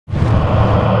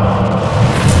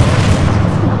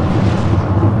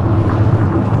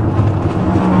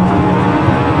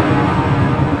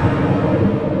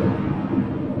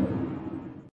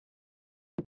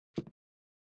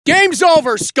Game's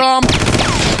over, scum!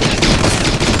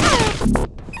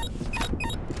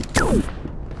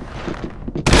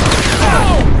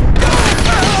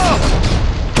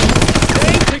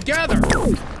 Stay together!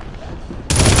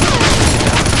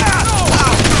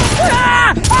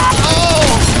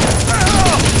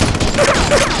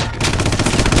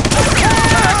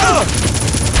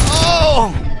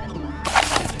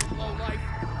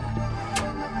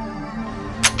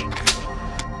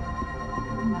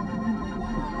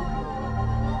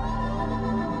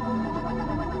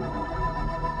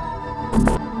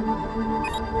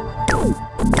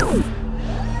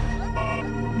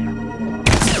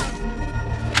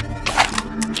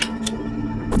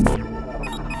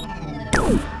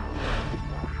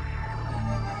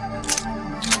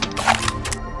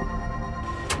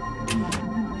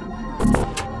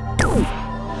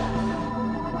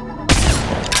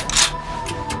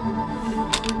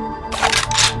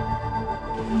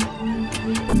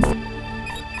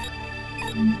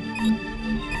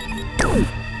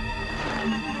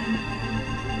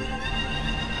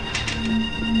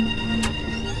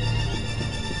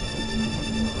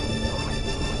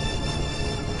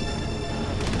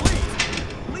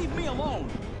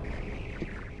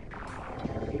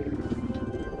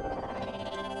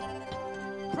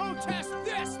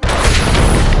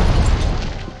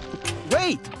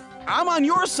 Wait! I'm on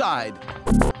your side!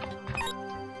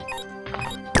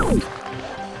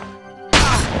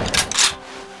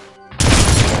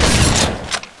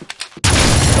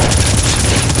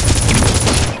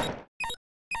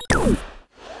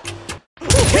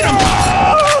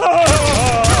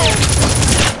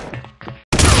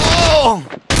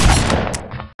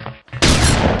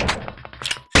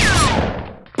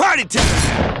 Party time!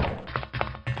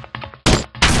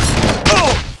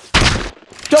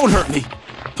 Don't hurt me,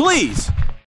 please!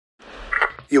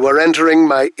 You are entering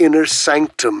my inner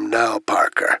sanctum now,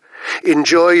 Parker.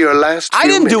 Enjoy your last few I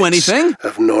didn't do minutes anything!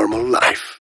 of normal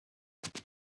life.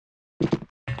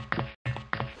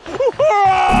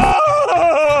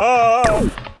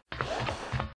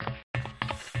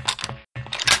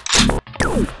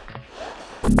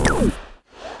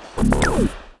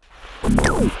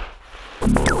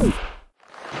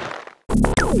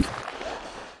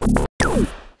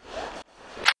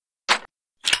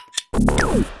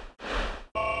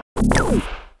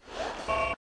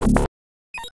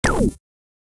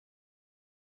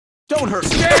 Don't hurt me!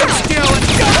 Stand still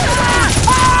and go!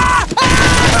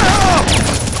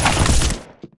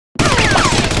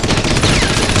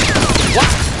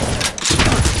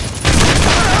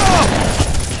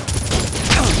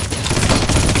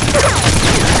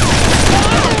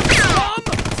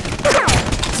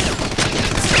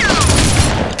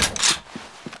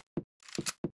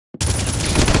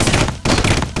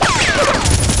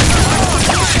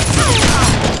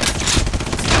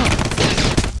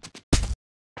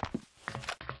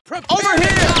 Over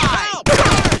here!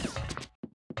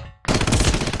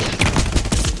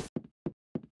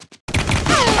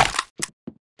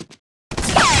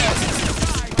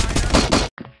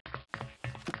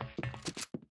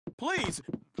 Please,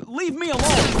 leave me alone!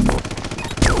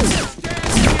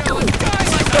 Stand still and die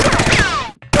like a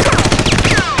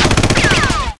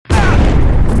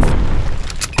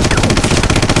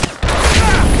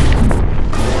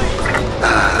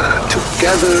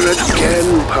Together again,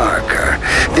 Parker.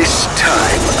 This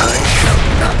time I shall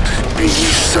not be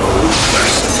so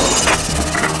merciful.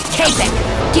 Capek,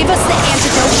 give us the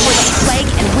antidote for the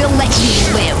plague and we'll let you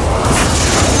live.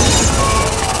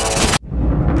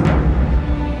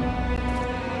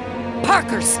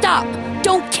 Parker, stop!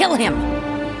 Don't kill him!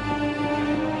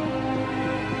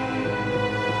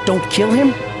 Don't kill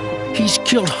him? He's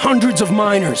killed hundreds of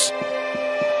miners.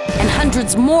 And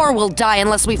hundreds more will die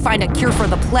unless we find a cure for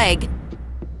the plague.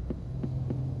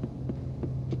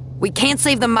 We can't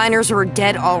save the miners who are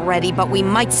dead already, but we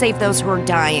might save those who are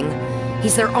dying.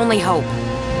 He's their only hope.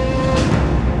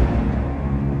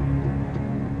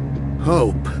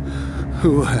 Hope?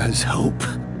 Who has hope?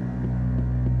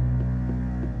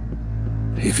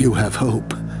 If you have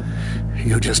hope,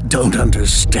 you just don't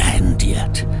understand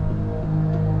yet.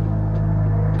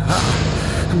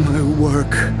 My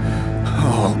work,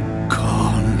 all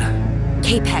gone.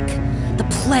 Capek, the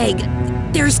plague,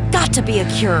 there's got to be a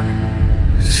cure.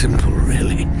 Simple,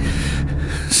 really.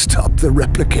 Stop the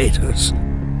replicators.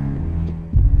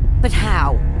 But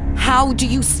how? How do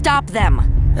you stop them?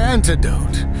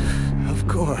 Antidote, of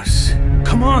course.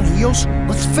 Come on, Eos.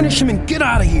 Let's finish him and get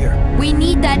out of here. We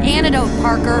need that antidote,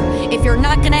 Parker. If you're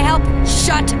not gonna help,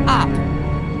 shut up.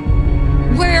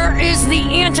 Where is the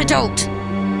antidote?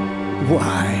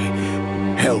 Why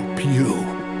help you?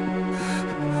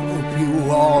 Hope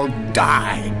you all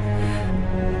die.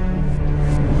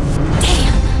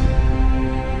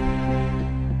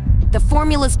 The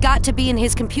formula's got to be in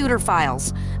his computer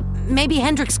files. Maybe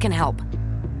Hendricks can help.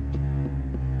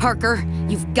 Parker,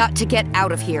 you've got to get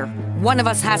out of here. One of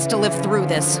us has to live through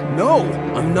this. No,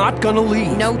 I'm not gonna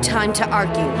leave. No time to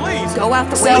argue. Please. Go out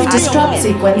the way I Self-destruct came in.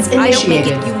 sequence I don't make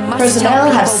initiated. it, you must Personnel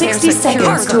tell have people 60 there's a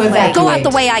seconds cure. to evacuate. Go out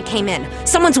the way I came in.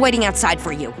 Someone's waiting outside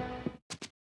for you.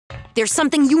 There's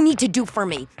something you need to do for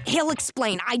me. He'll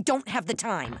explain. I don't have the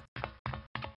time.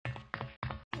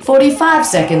 45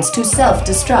 seconds to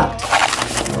self-destruct.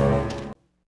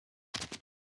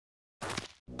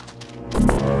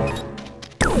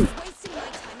 Wasting my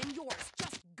time and yours.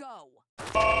 Just go.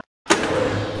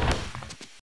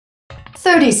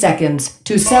 30 seconds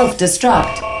to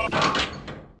self-destruct.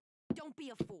 Don't be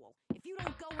a fool. If you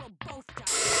don't go, we'll both die.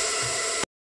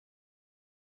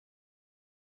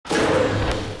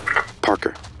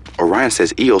 Parker, Orion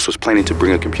says EOS was planning to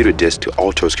bring a computer disk to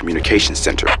Alto's communications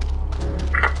center.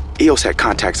 EOS had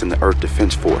contacts in the Earth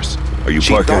Defense Force. Are you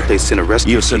She Parker? thought they'd send a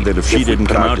rescue EOS said team that if she we didn't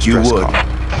put come a out, you distress would.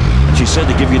 call. She said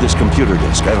to give you this computer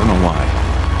disk. I don't know why.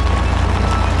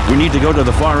 We need to go to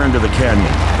the far end of the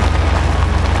canyon.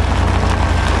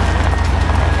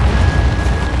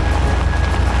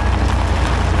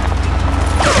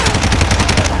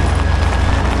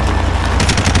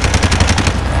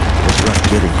 It was rough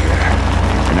getting here,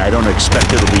 and I don't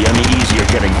expect it'll be any easier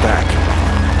getting back.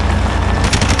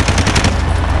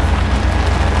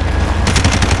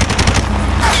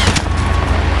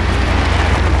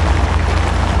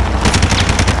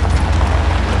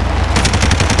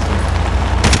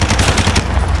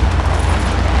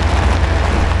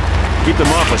 Keep them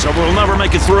off us, or we'll never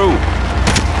make it through.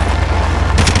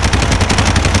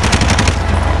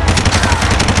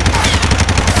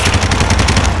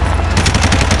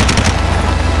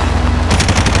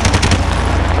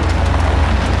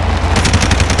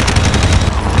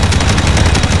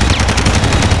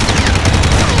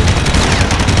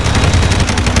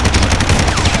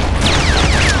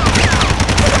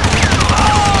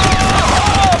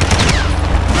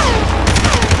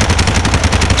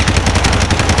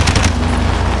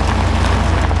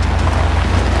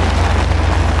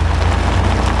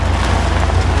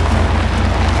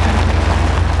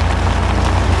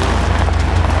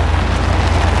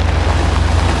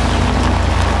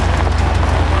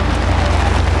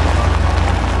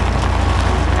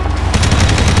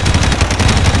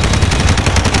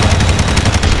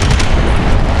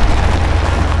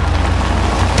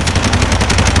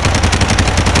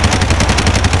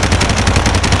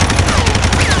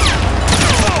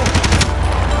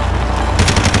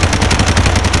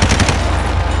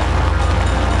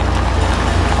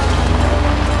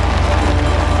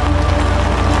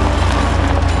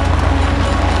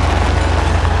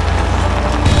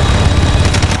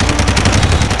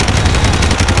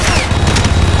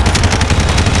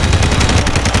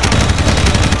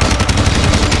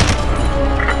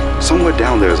 Somewhere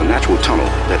down there is a natural tunnel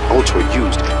that Alto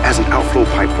used as an outflow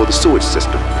pipe for the sewage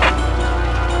system.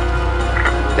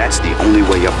 That's the only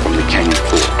way up from the canyon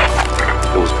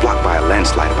floor. It was blocked by a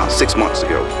landslide about 6 months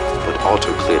ago, but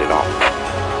Alto cleared it off.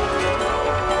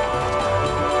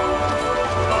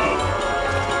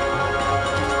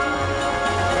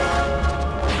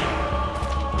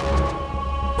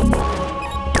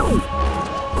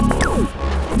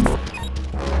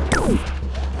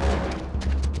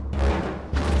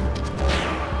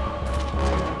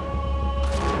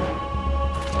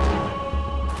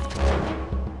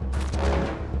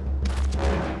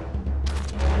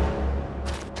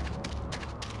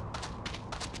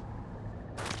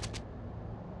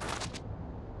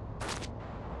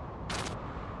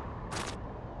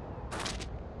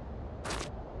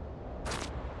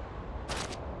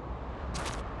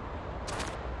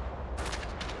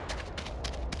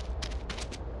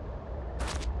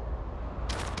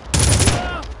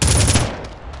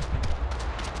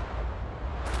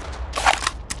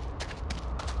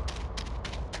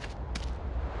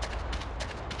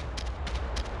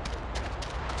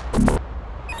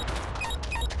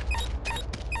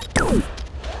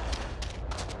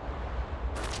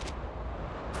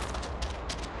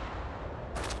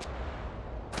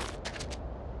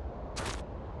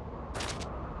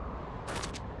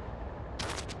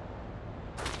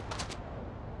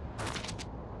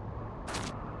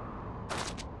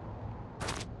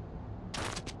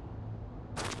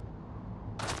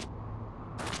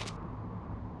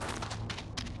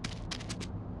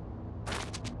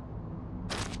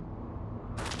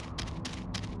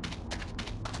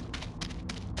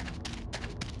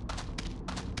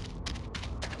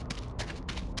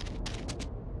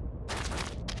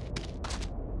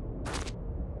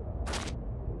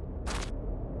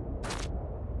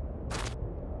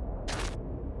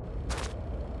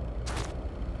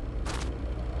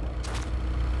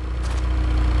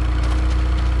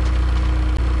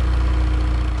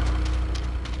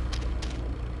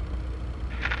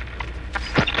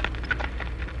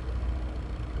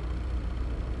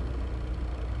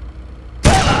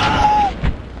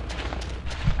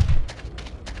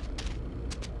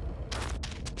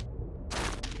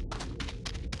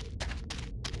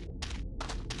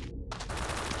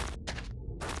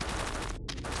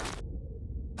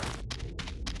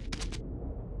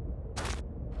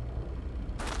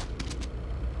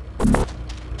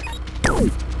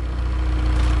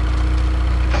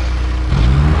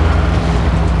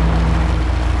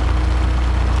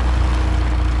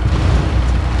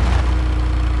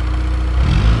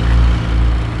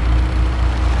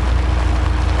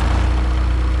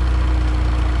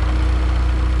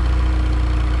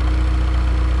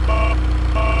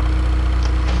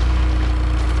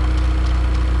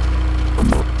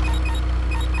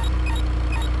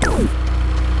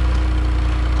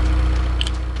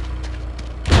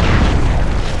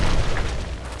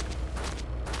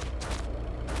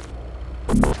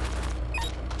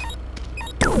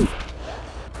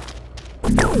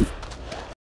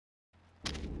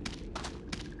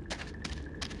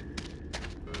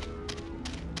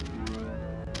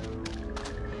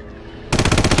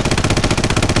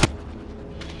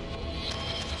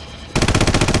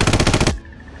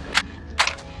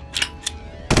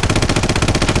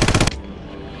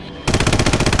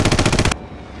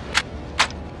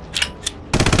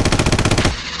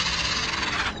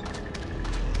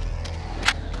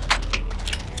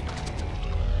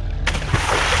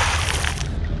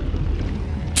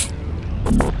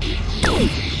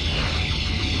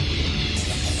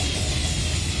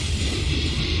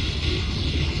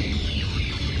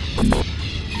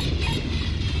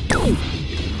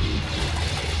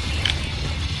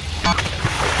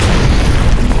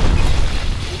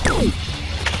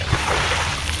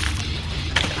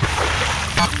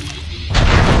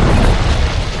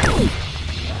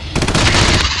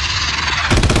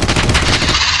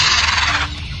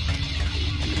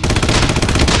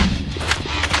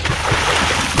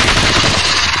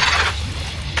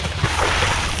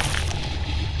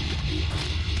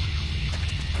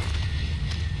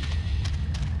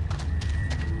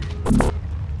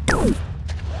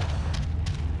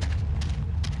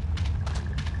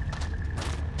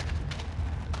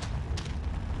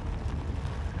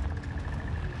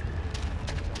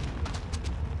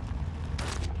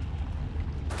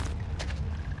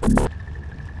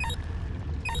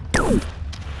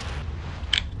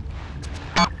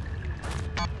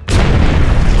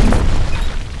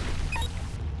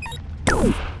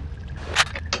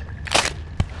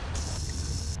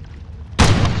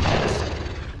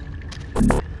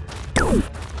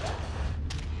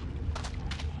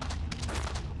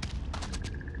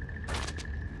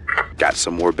 Got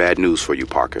some more bad news for you,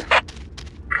 Parker.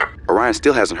 Orion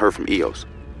still hasn't heard from Eos,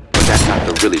 but that's not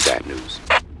the really bad news.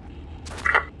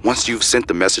 Once you've sent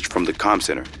the message from the comm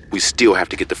center, we still have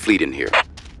to get the fleet in here.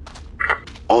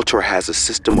 Ultor has a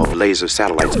system of laser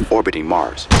satellites orbiting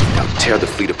Mars. They'll tear the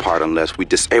fleet apart unless we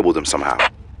disable them somehow.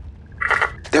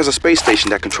 There's a space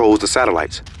station that controls the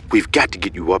satellites. We've got to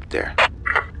get you up there.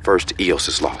 First, Eos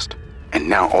is lost, and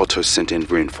now Ultor's sent in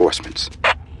reinforcements.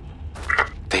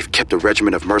 They've kept a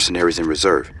regiment of mercenaries in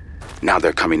reserve. Now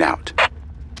they're coming out.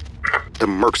 The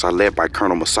mercs are led by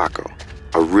Colonel Masako,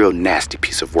 a real nasty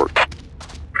piece of work.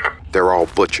 They're all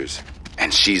butchers,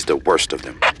 and she's the worst of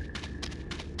them.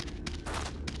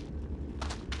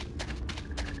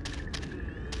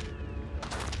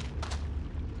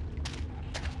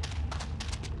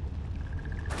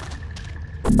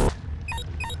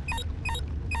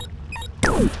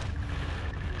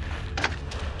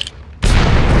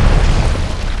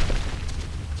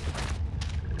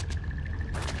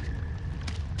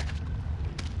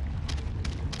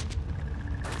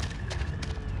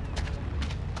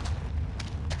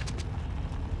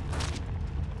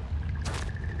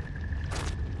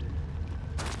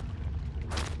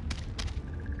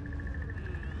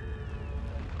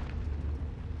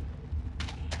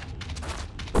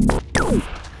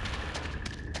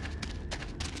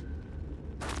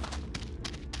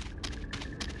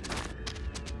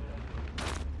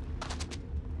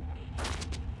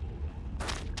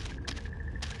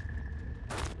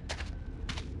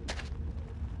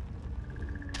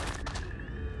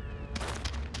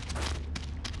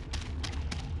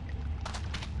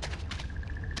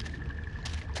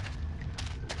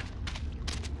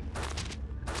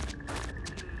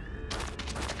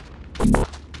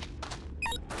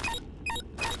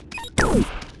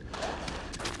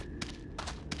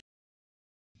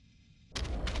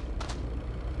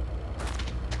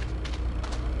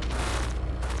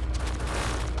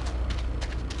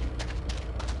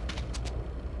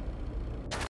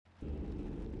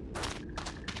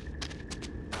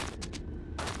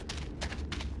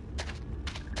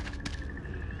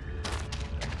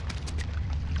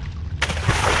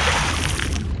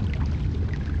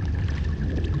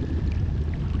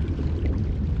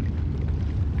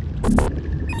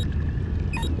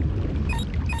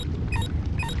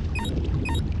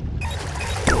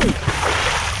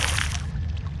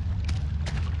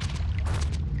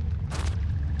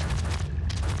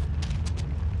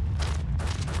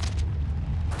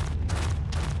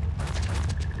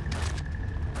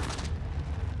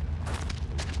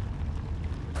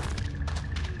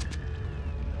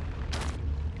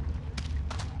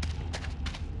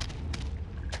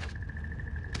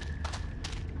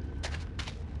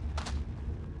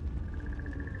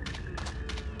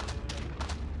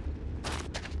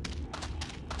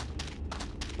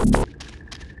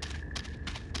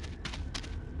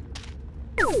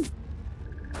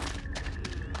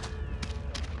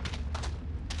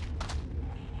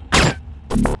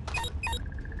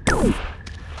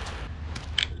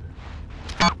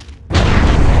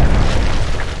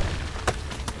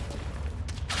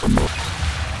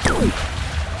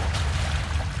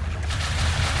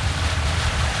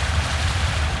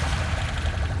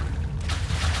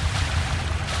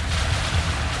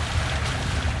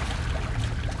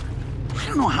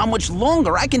 I don't know how much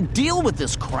longer I can deal with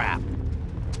this crap.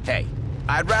 Hey,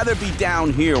 I'd rather be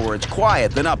down here where it's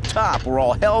quiet than up top where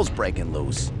all hell's breaking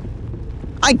loose.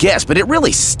 I guess, but it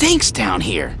really stinks down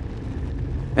here.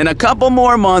 In a couple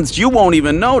more months, you won't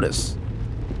even notice.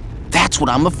 That's what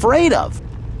I'm afraid of.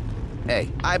 Hey,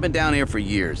 I've been down here for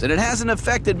years, and it hasn't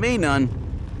affected me none.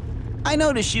 I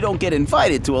notice you don't get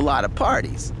invited to a lot of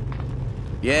parties.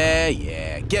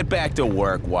 Yeah, get back to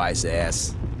work, wise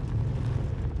ass.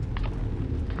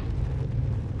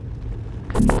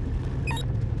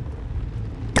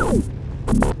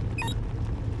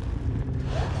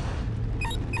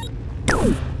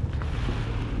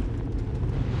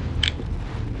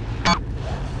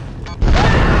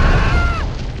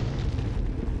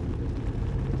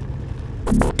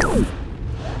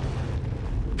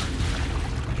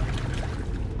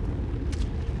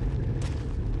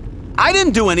 I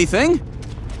didn't do anything.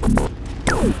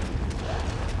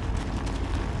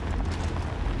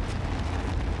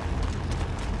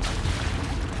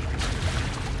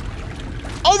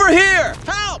 Over here!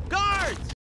 Help! Guards!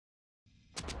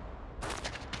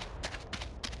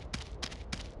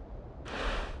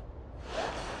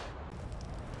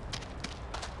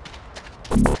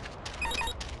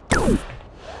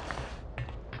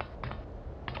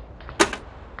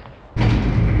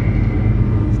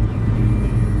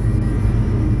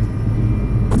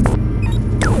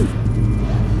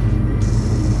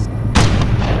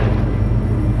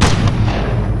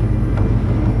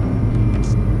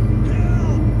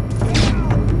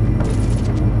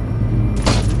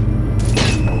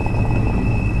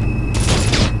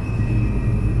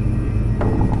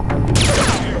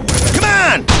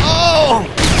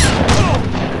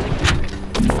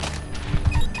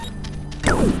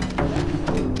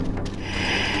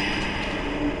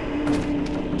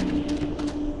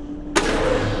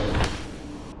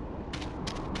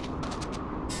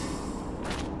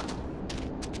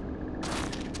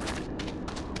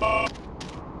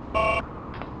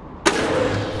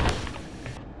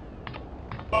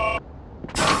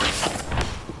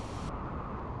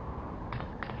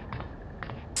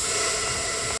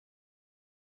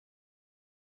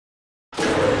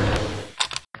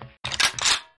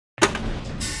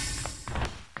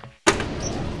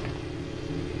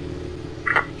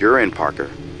 You're in, Parker.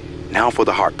 Now for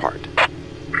the hard part.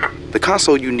 The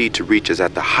console you need to reach is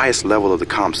at the highest level of the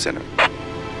comm center.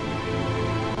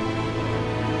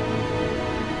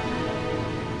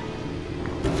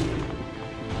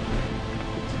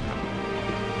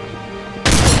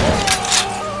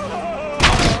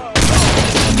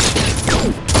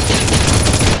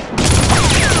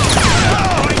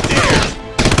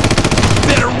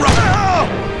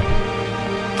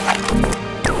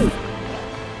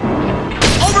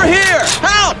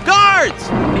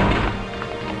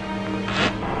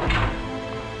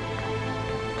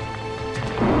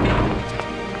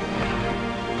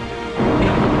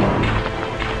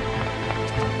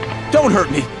 Don't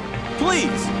hurt me,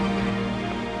 please.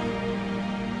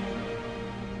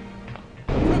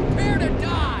 Prepare to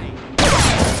die.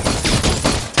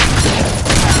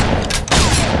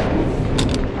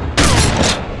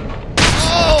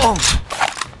 Oh!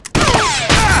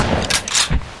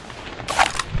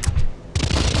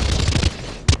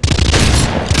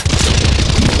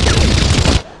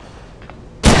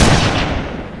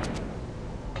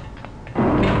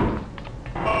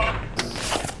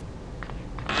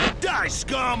 Die,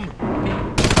 scum!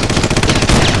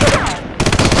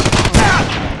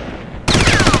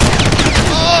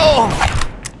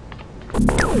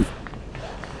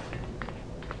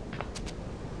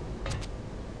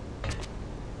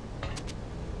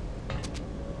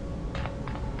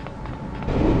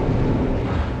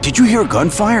 Did you hear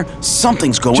gunfire?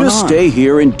 Something's going on. Just stay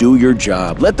here and do your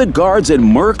job. Let the guards and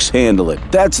mercs handle it.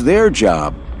 That's their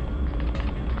job.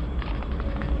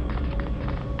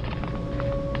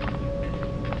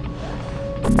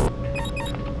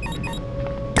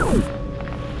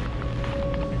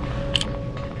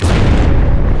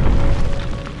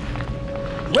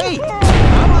 Wait!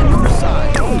 I'm on your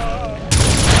side!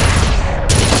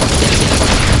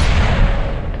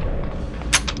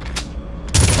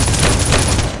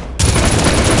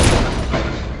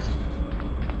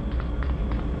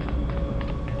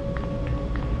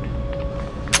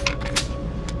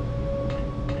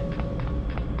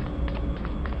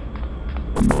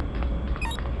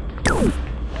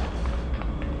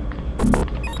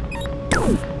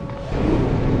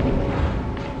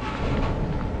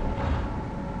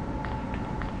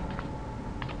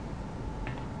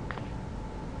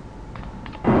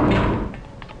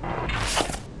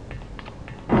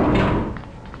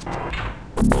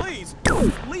 Please,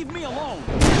 leave me alone!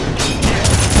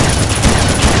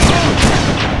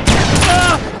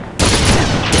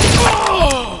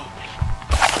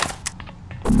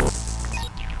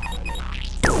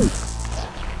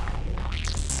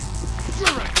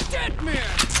 You're a dead man.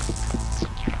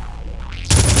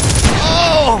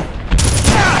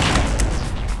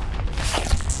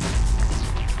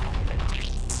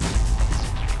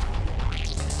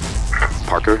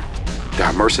 There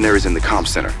are mercenaries in the comm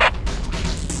center.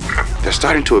 They're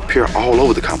starting to appear all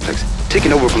over the complex,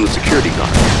 taking over from the security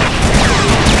guard.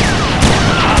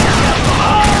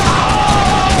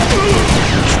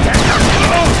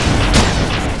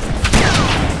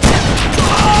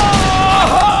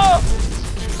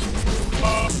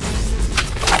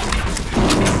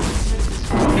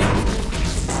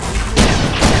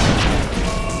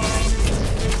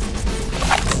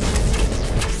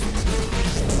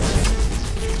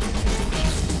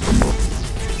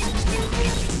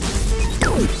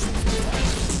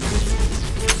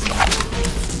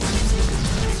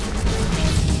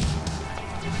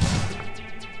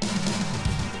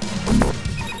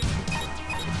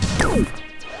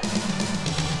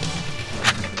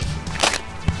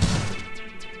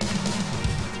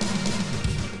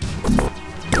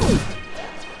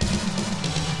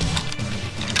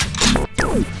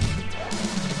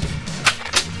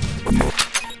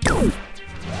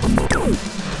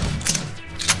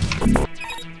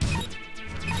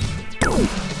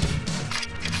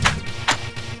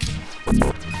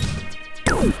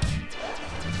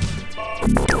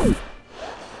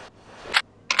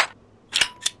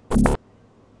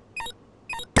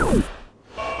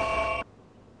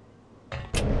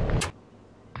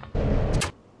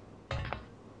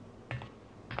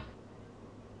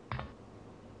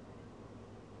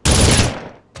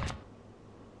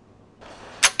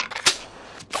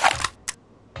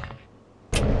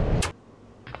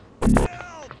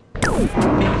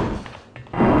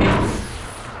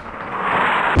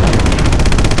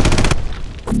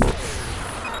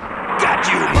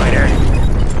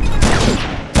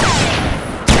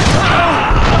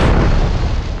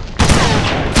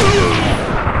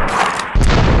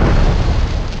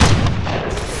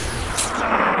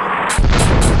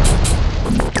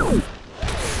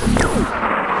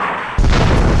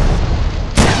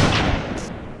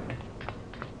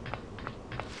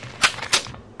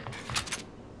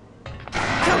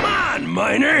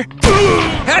 Miner!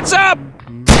 Heads up!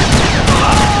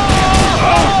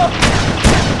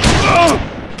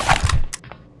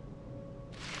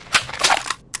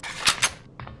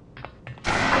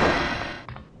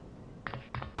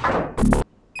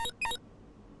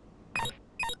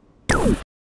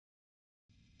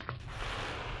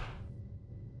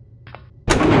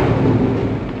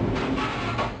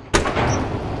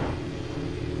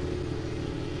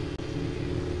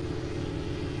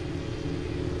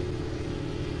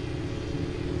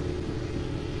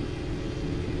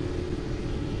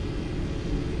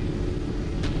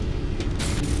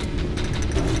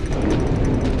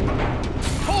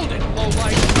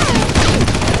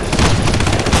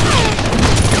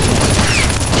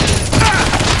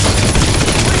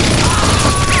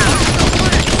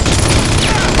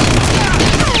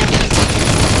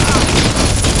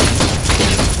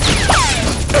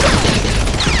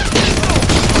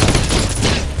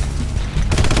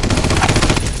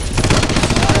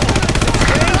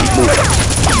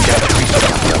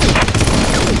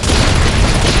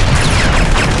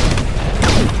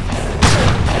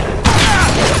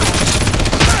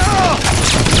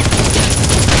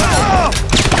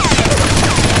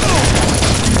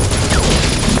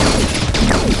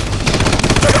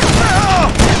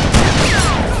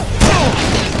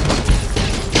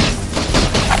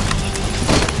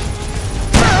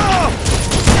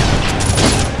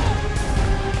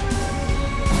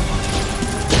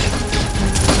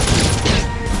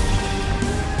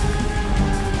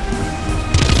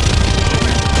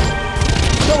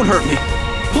 Don't hurt me.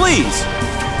 Please!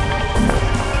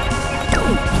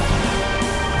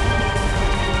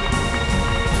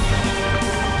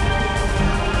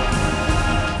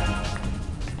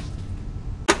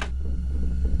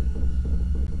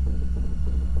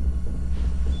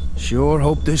 Sure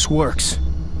hope this works.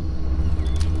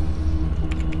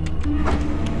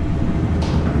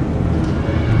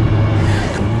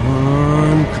 Come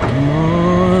on, come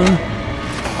on.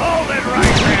 Hold it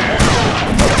right there!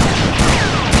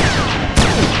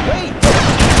 Wait!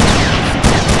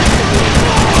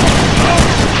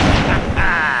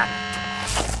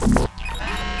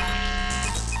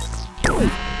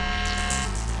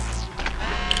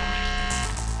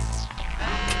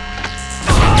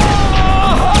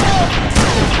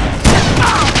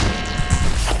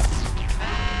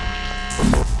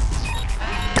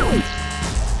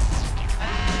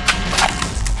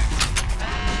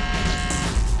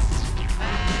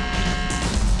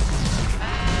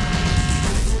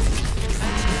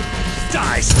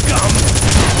 Die, scum!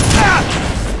 Ah!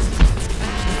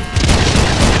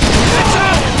 Heads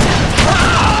up!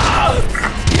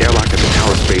 The airlock at the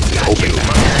tower space is open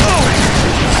now.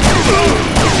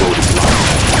 The road is locked.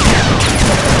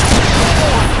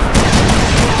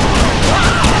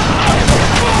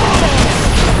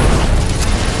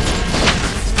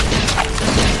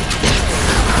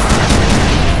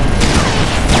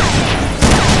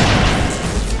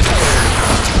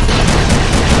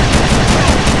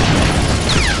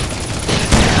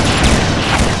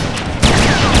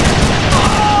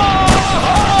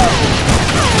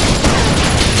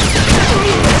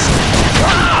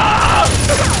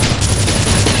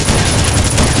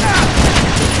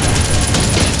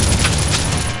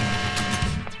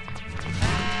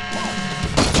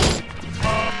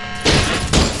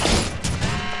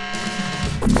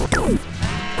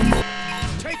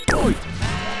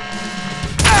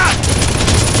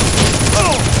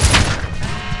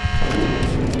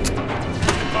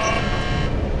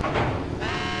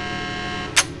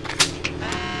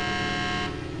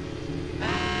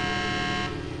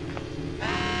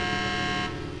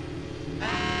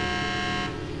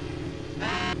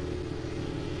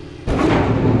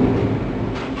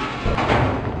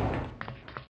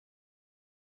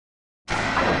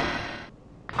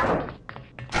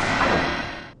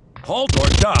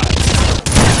 die.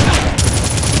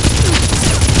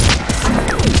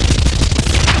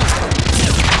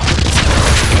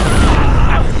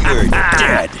 You're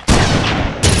dead.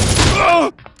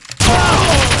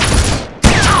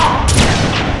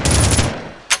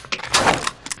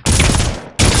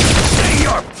 Say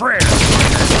your prayers.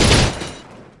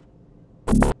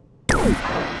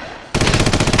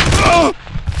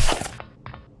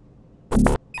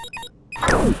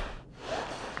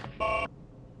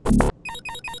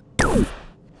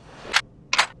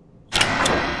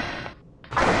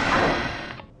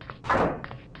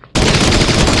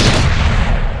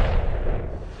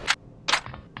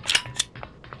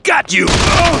 Got you!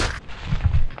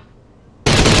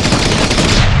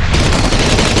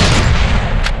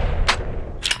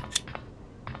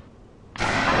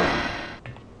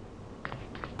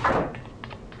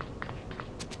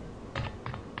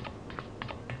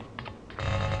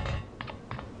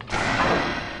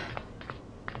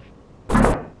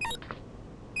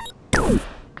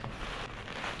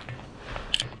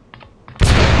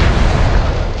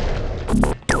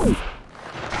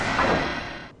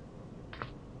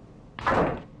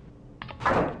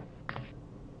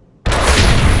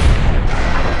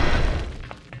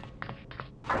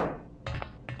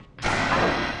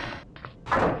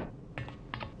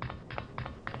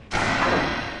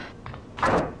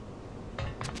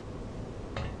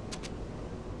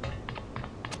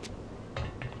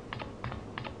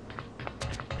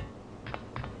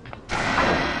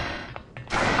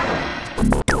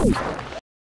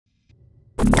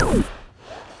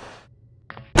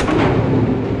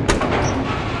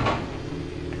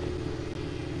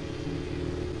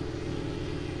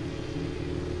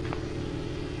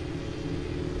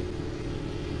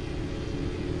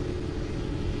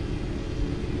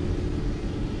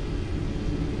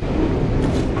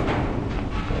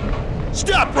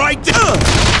 Stop right there!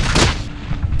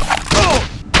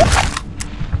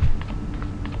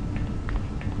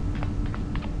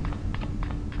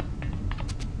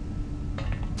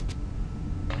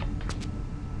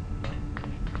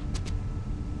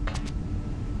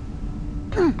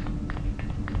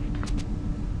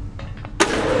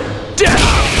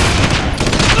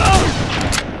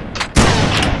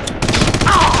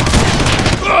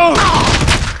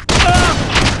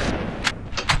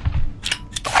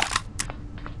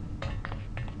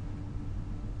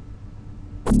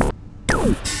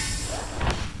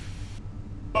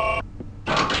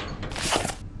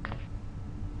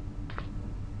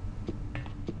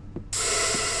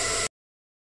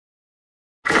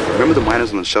 Remember the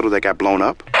miners on the shuttle that got blown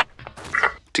up?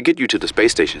 To get you to the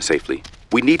space station safely,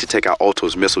 we need to take out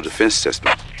Alto's missile defense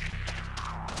system.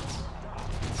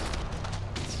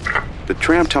 The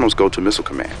tram tunnels go to Missile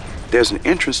Command. There's an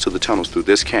entrance to the tunnels through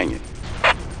this canyon.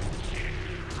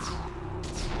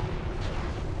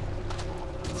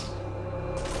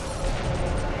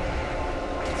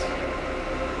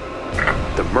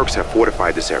 The mercs have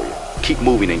fortified this area. Keep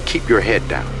moving and keep your head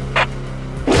down.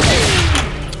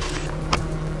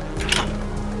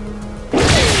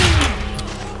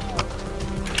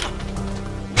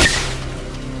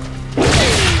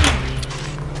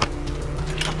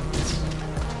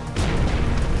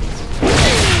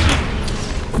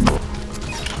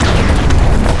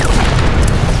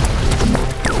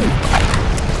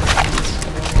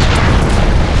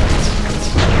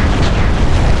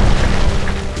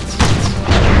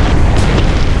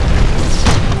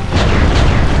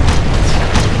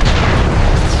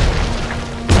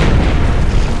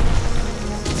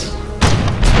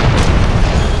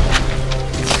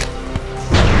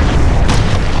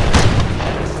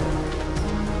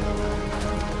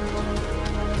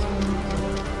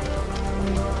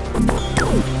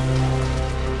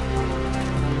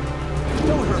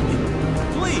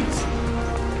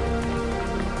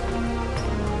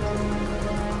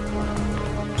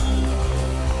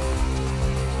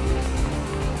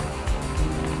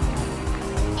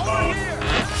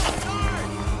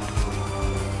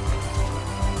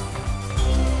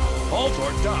 Halt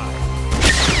or die.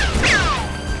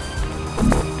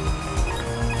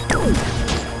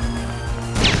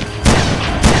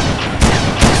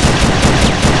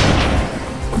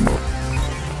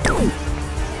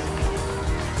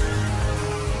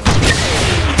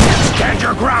 Stand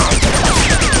your ground!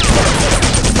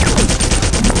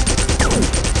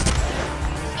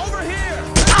 Over here!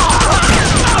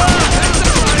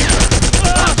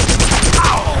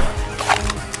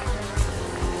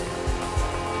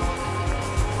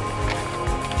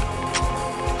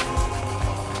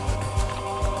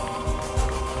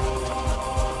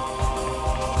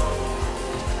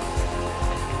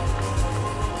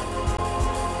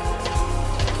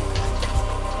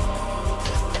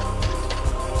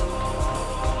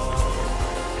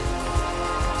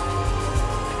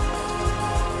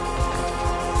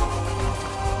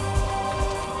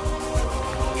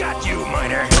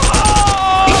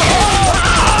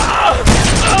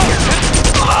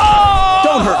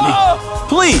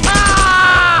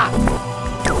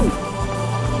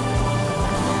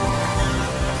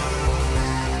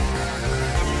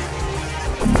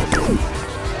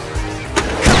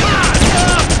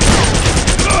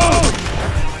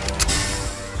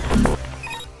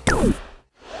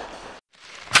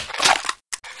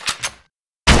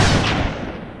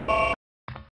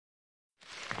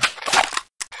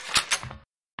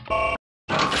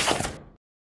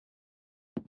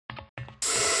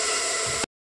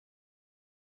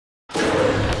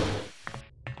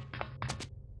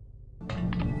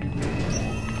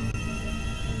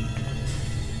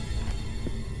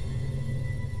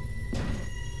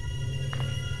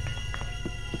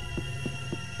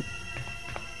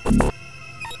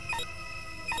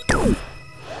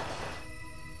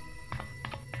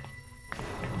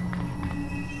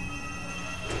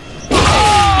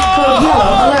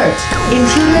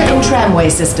 Intruder in tramway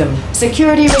system.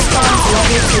 Security response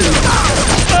level 2.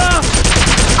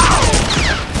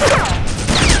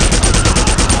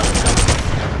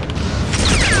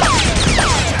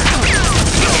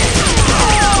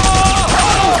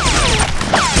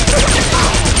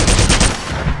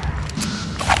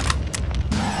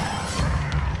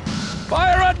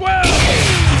 Fire at will!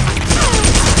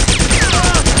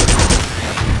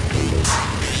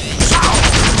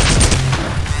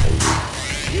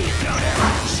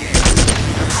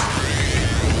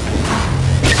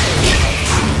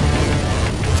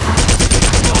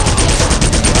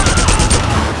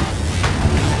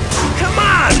 Come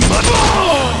on,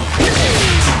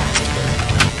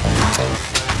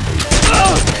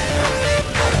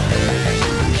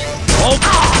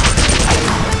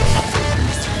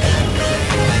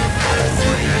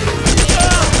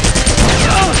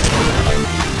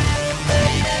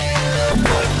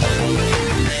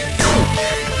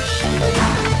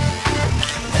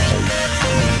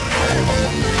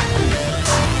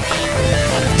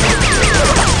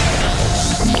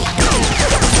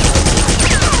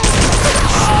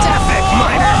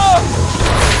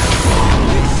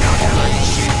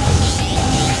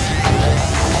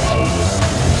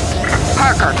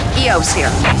 Parker, EO's here.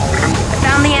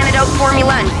 Found the antidote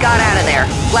formula and got out of there.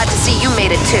 Glad to see you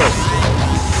made it too.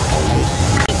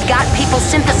 We've got people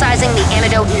synthesizing the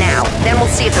antidote now, then we'll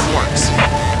see if it works.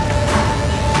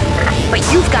 But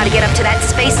you've got to get up to that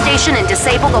space station and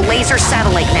disable the laser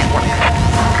satellite network.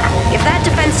 If that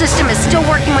defense system is still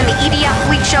working when the EDF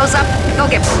fleet shows up, they'll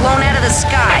get blown out of the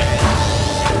sky.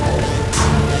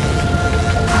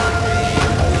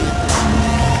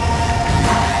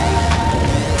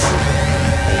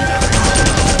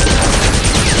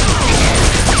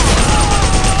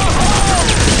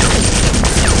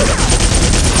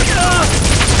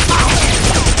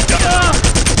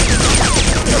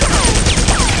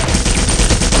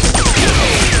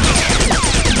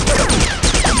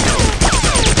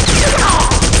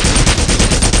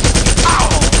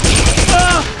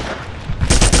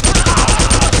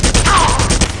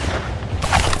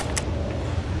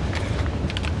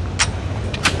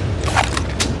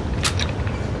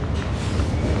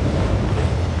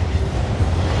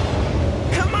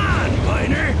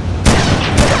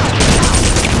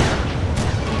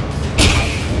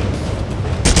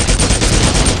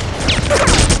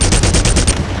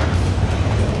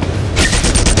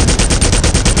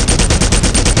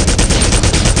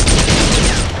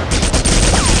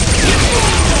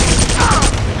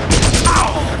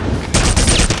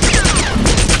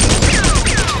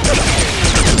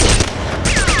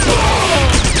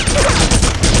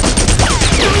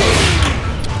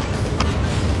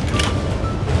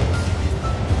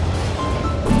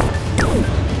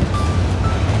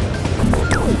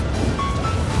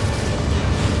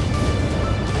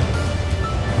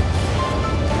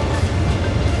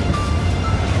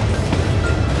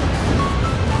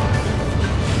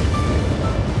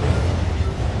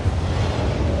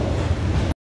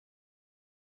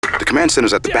 Command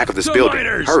center's at the back of this building.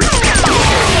 Hurry!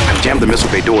 I've jammed the missile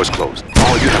bay doors closed.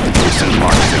 All you have to do is send them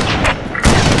our signal.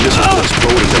 The missiles will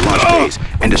explode in their launch bays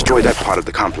and destroy that part of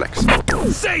the complex.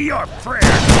 Say your prayer.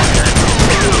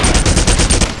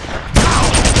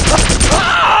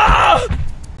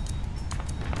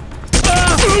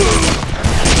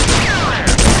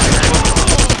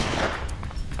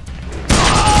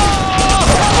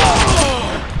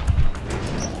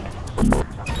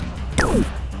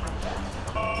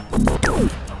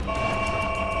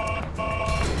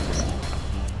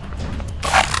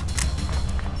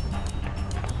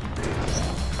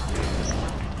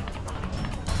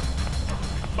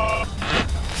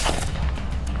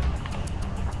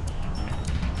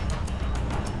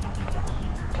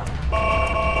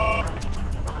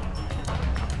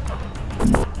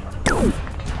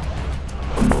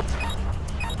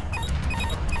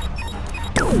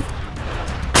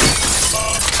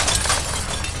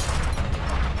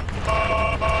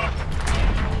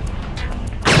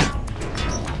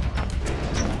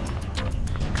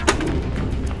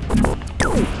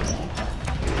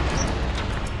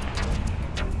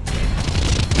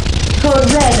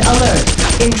 Code Red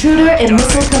alert. Intruder in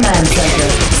missile command center.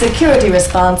 Security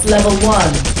response level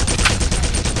 1.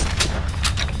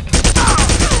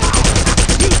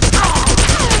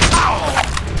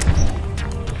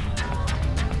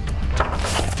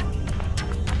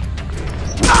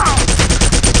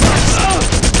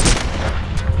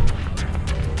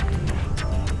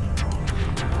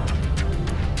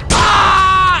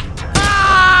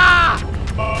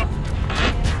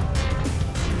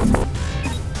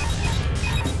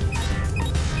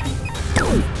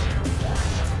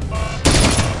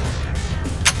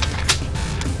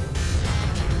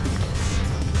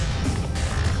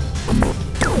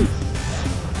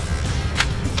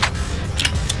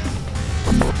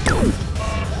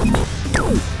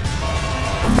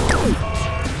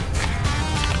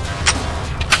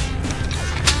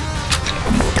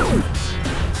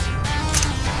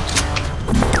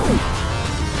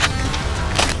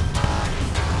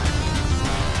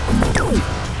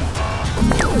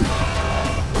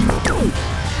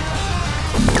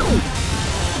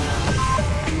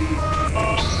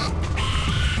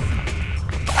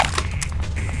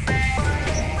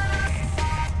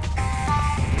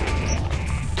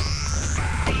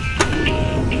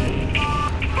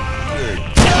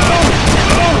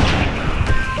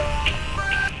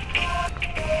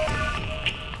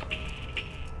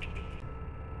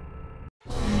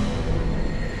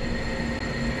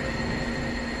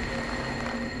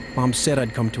 Mom said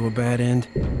I'd come to a bad end.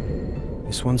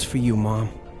 This one's for you, Mom.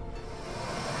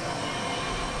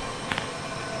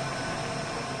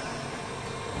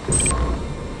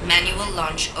 Manual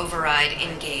launch override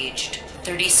engaged.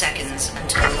 30 seconds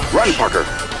until launch. Run, Parker!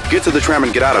 Get to the tram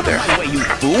and get out of there. My way, you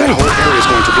fool! That whole area is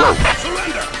going to blow.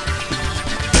 Surrender!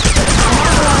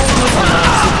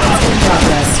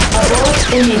 Abort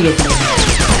immediately.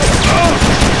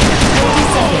 30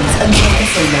 seconds until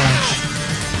missile launch.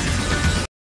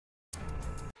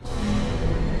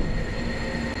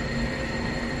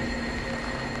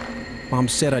 Mom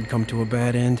said I'd come to a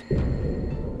bad end.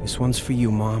 This one's for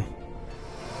you, Mom.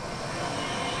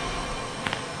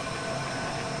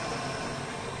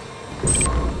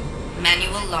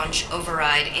 Manual launch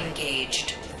override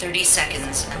engaged. 30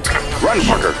 seconds until launch. Run,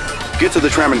 Parker! Get to the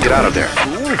tram and get out of there.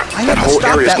 I That have to whole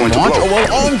stop area is that going to launch blow. or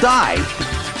we'll all die.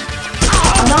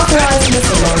 Unauthorized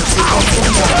missile launch sequence in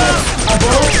progress.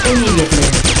 Abort immediately.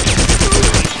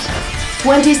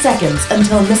 20 seconds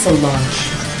until missile launch.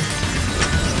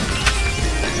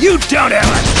 You don't have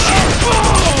a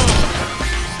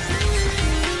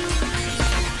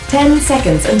 10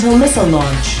 seconds until missile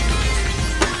launch.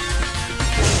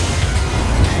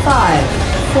 5,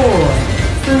 4,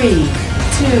 3,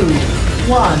 2,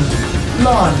 1,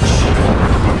 launch.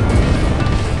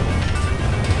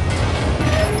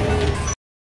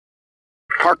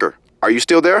 Parker, are you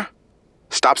still there?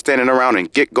 Stop standing around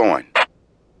and get going.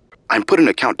 I'm putting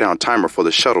a countdown timer for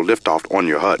the shuttle liftoff on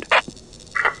your HUD.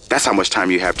 That's how much time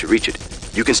you have to reach it.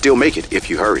 You can still make it if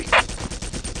you hurry.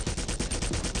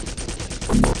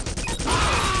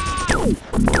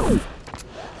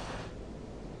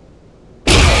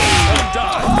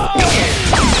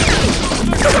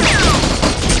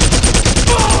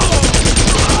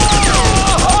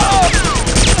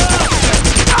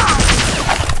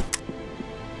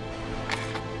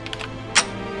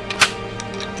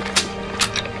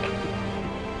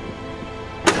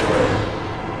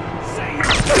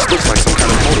 This looks like some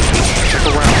kind of motor. Check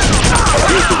around. A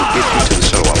vehicle will get you to the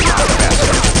shuttle a lot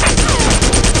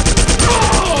faster.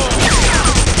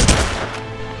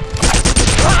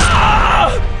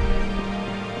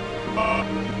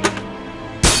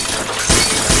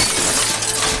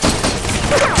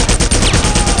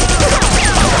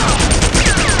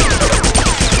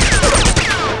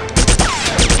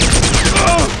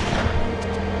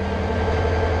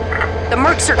 The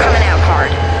mercs are coming out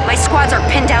hard. My squads are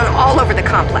pinned down all over the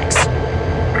complex.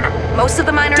 Most of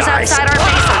the miners outside our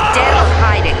base are dead or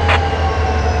hiding.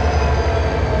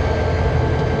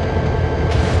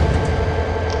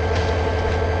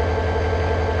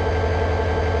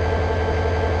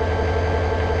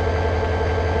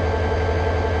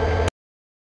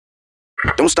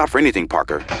 Don't stop for anything,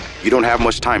 Parker. You don't have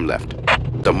much time left.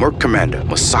 The Merc commander,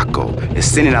 Masako, is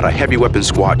sending out a heavy weapon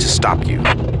squad to stop you.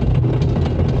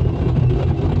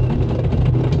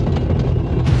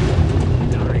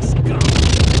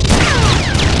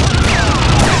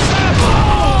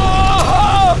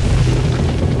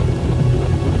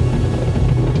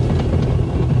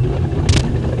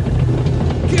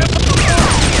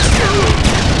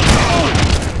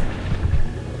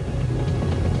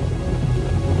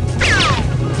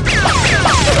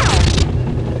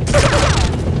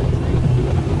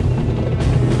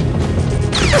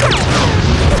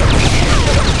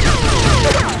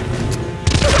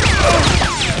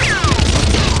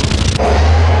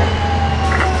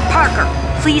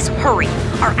 Please hurry.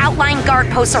 Our outlying guard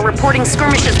posts are reporting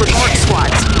skirmishes with Merc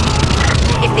squads.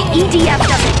 If the EDF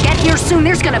doesn't get here soon,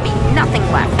 there's gonna be nothing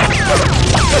left.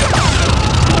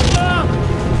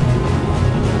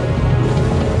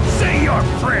 Say your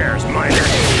prayers, miner.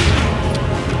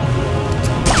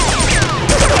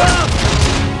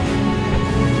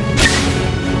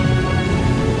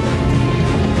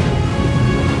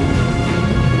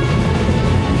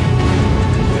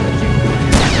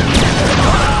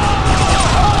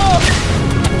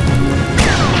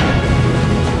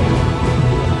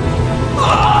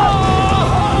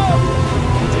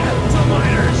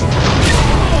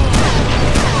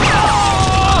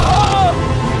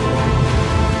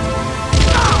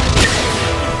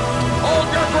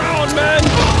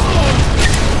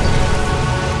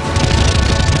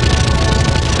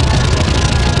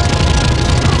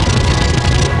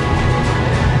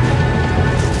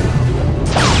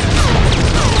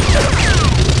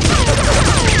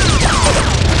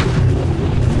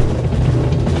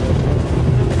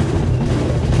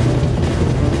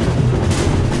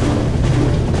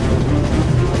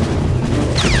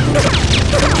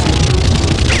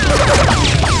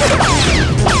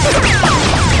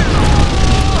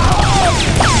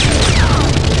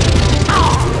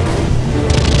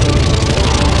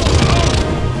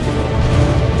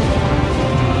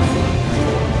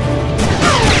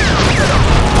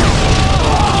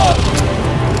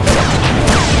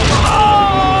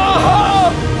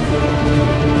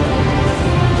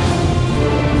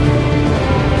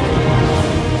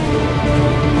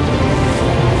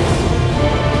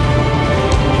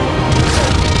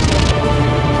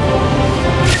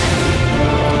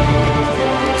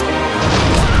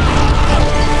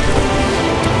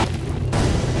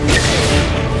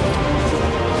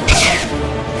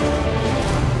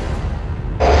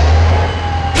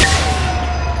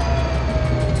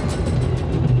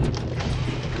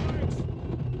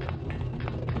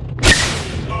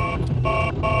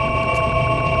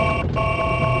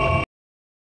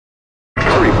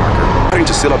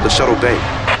 seal up the shuttle bay.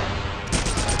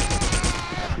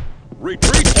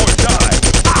 Retreat or die!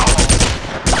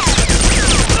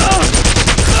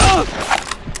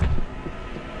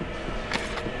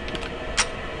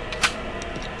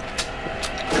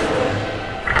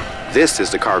 This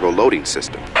is the cargo loading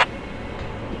system.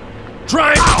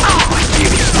 Try!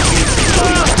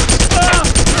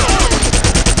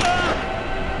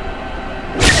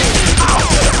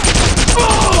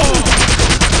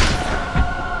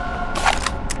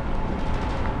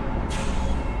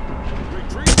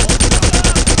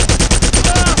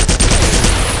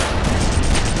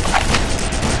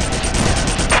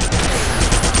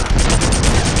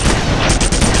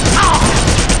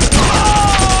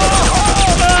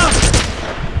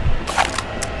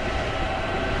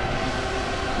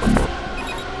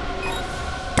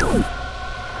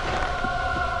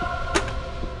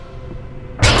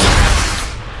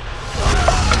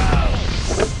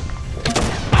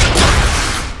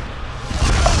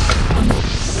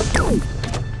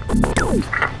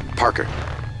 Parker,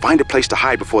 find a place to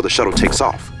hide before the shuttle takes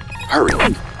off.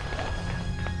 Hurry.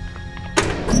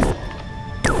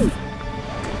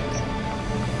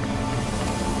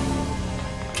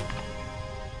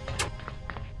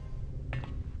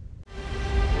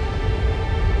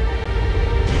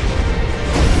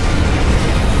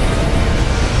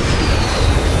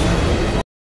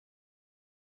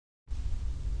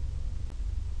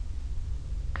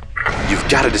 You've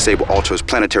got to disable Ultra's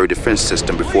planetary defense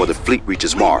system before the fleet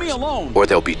reaches Mars, or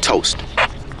they'll be toast.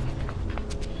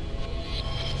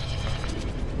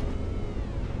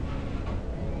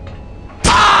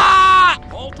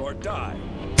 Halt or die!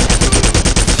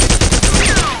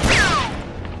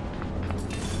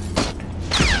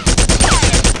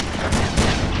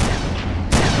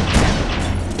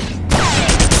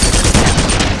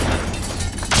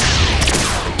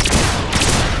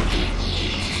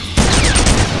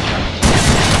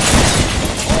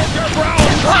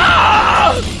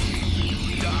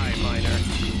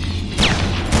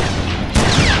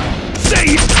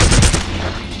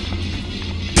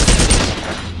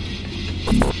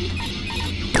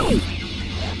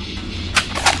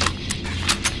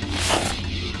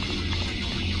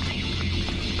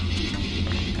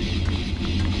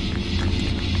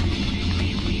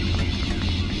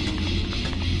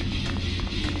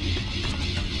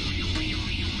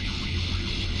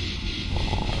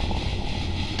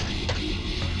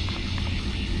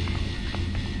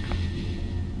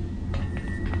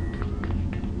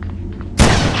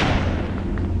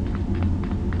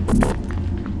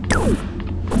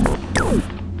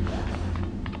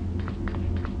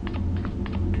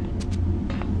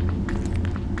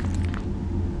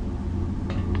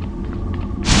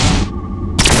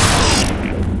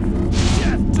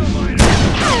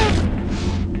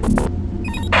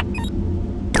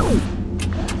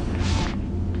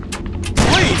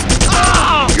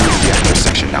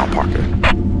 Now, Parker.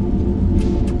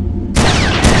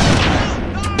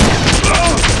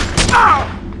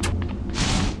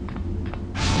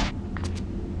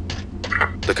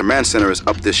 The command center is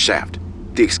up this shaft.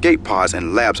 The escape pods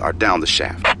and labs are down the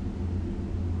shaft.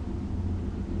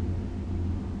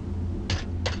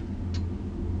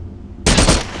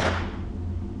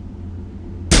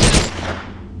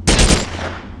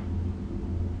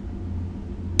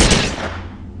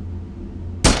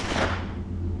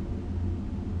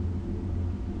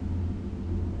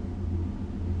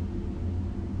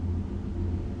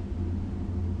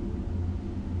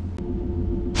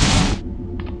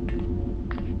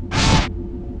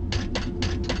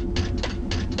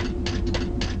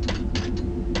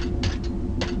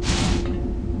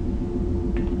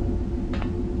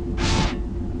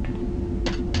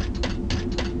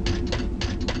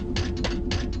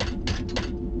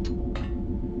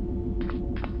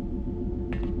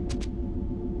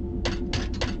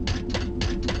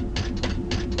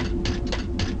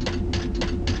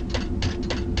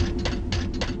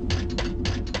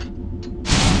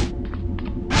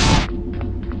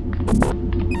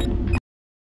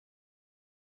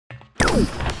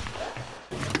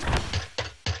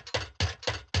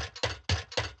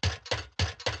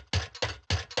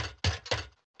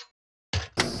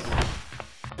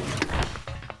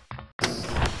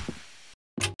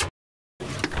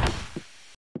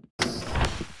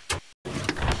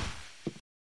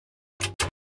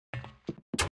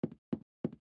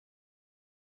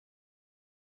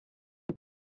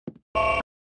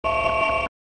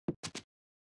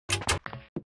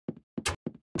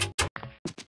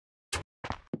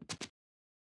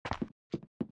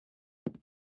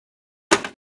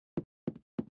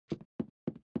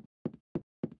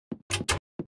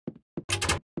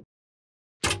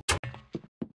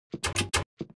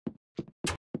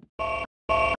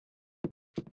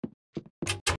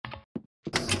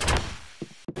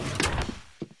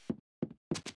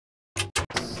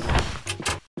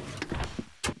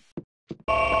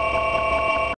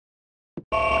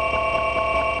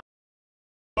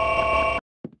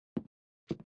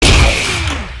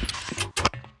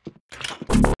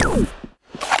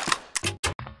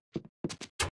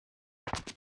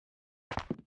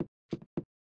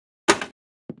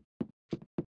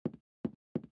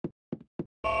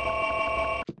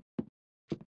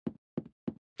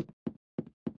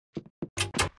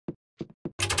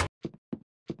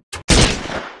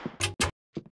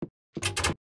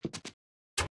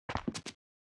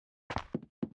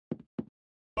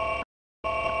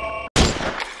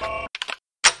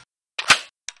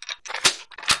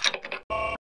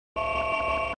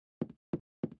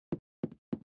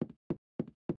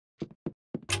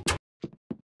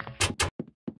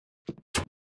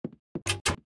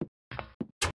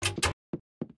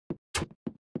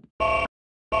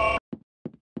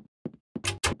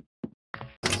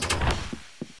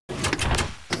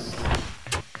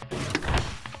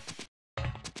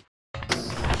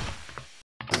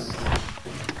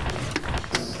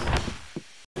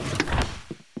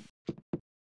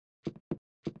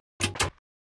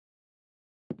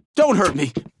 Don't hurt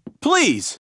me.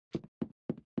 Please.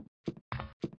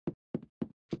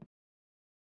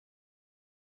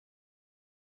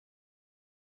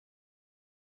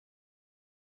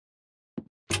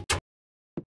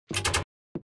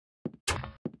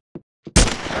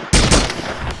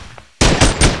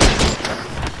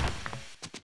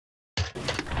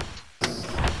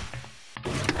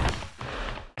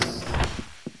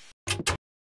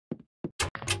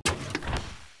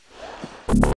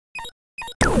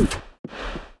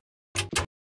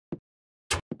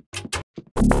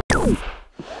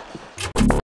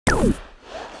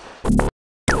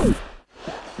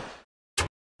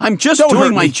 I'm just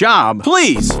doing my job.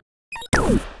 Please.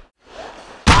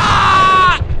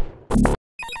 Ah!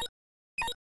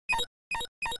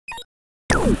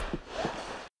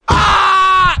 Ah!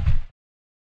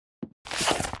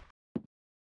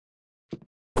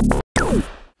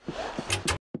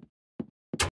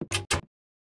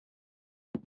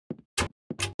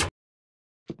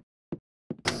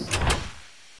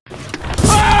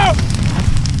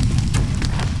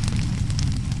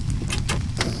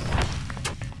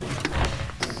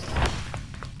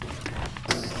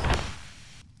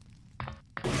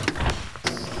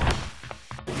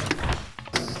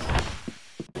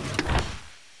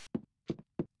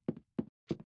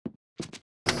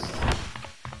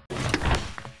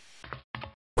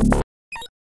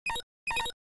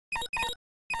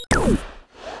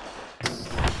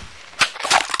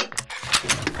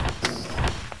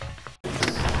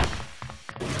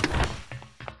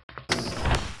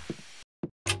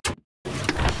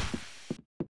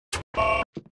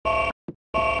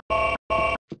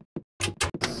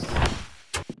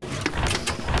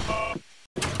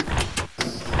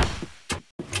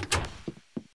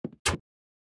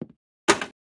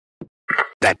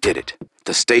 That did it.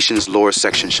 The station's lower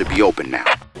section should be open now.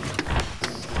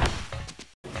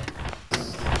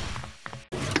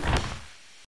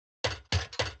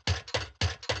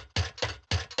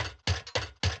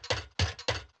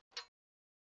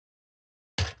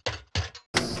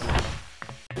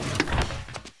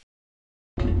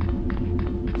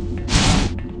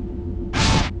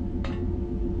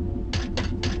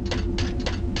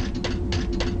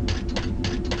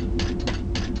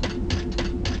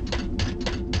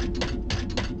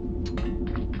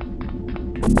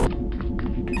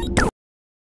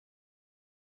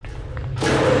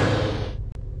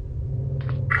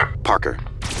 Parker,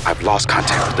 I've lost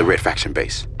contact with the Red Faction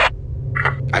base.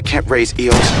 I can't raise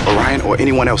Eos, Orion, or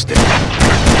anyone else there.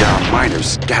 There are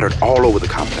miners scattered all over the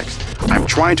complex. I'm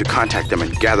trying to contact them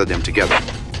and gather them together.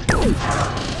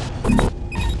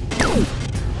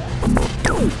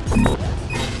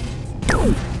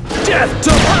 Death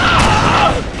to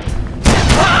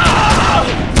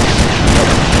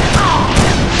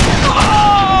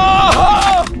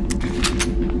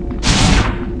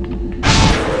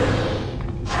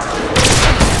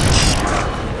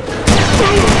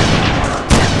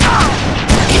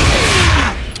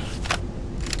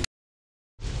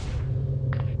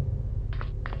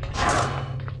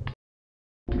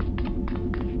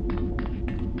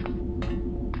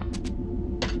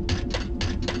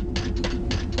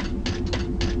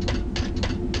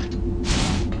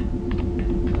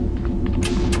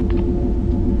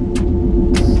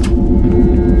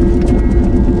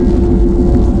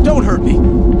Don't hurt me.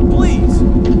 Please.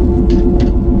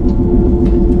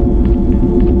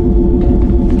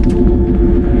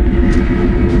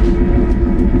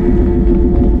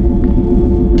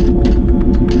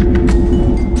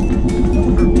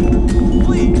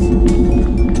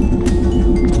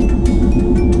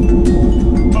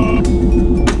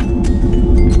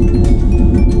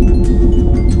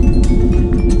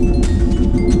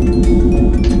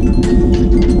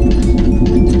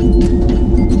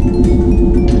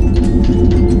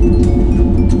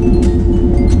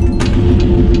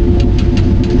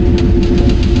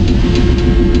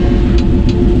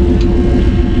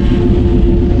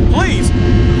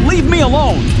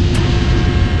 Alone.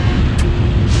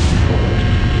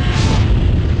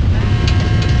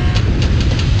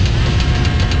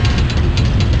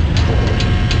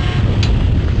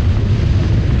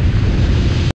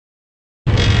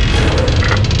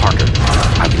 Parker,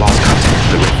 I've lost contact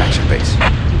with the Red Faction base.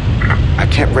 I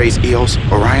can't raise Eos,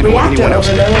 Orion, or anyone else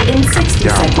there.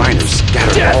 There are miners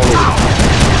scattered all over the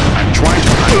place. I'm trying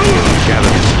to contact them and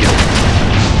gather them together.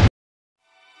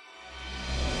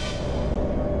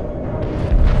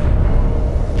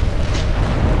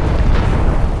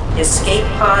 Escape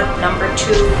pod number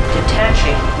 2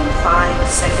 detaching in 5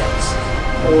 seconds.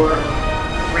 4,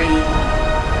 3,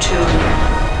 2,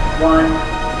 1,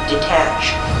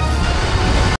 detach.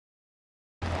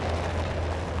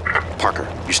 Parker,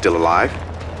 You still alive?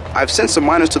 I've sent some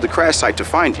miners to the crash site to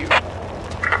find you.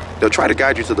 They'll try to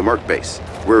guide you to the Merc base.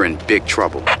 We're in big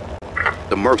trouble.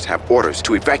 The Mercs have orders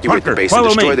to evacuate Parker, the base and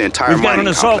destroy me. the entire We've got mining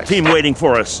an assault complex. team waiting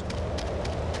for us.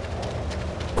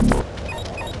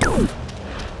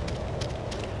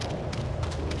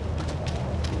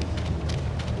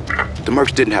 The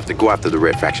Mercs didn't have to go after the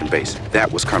Red Faction base.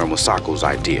 That was Colonel Masako's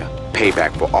idea.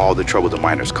 Payback for all the trouble the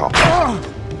miners caused.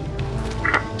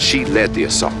 She led the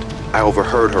assault. I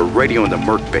overheard her radioing the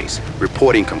Merc base,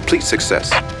 reporting complete success.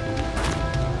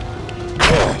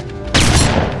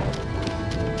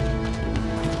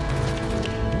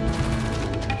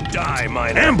 Die,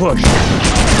 mine ambush!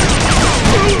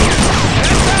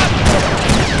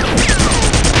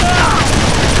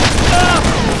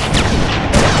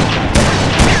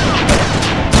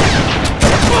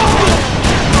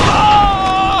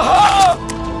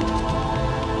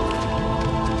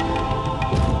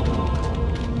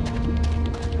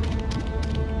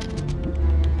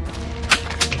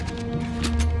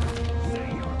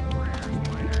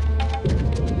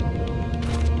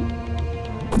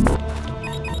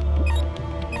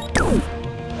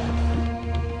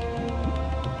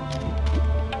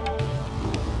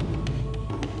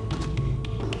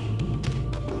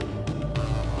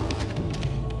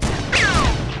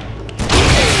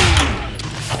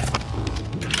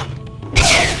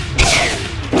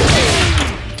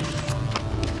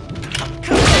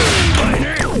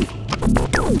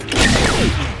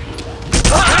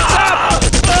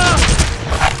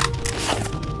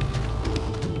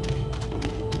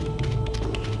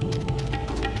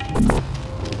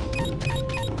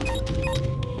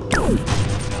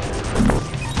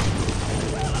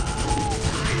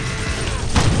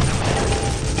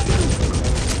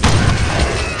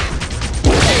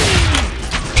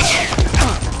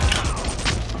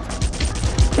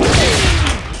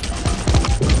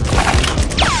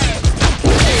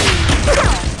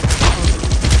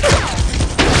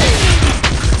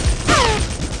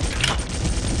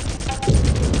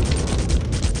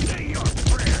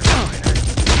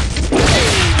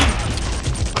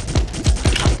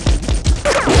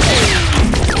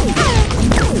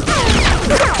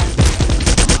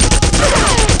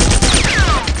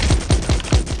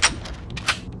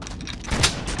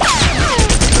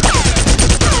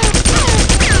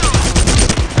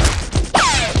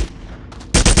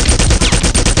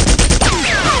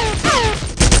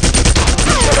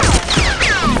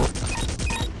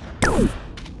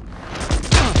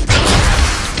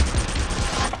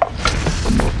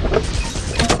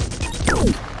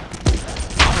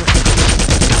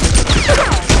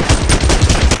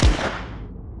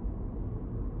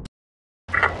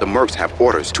 The Mercs have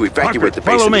orders to evacuate the base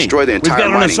Follow and me. destroy the entire We've got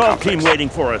an mining assault complex. team waiting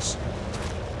for us.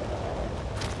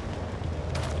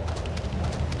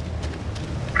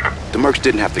 The Mercs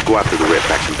didn't have to go after the Red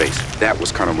Faction base. That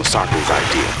was Colonel Masako's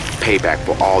idea. Payback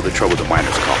for all the trouble the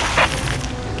miners caused.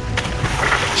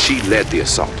 She led the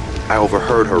assault. I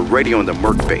overheard her radioing the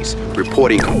Merc base,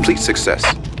 reporting complete success.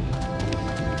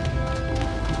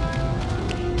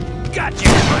 Got you,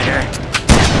 miner!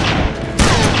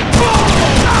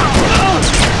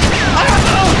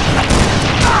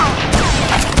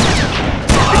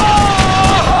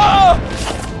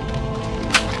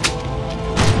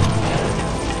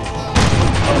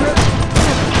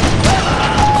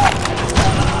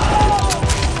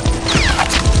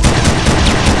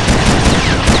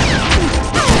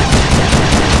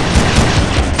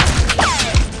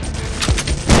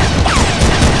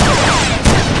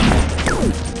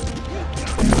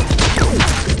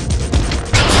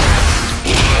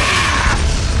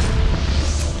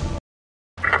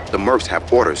 The Mercs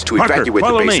have orders to Parker, evacuate the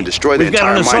follow base me. and destroy the We've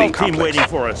got entire an mining assault team complex. waiting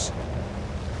for us.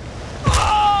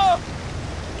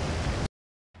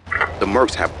 The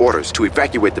Mercs have orders to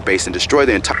evacuate the base and destroy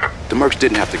the entire... The Mercs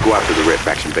didn't have to go after the Red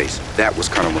Faction base. That was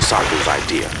Colonel Masako's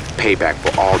idea. Payback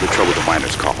for all the trouble the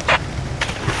miners caused.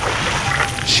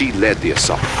 She led the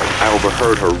assault. I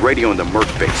overheard her radioing the Merc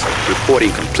base,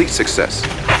 reporting complete success.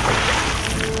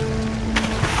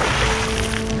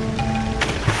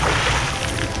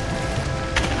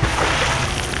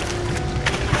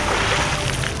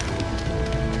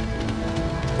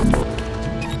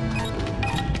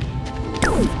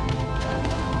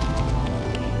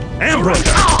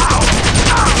 Ambush!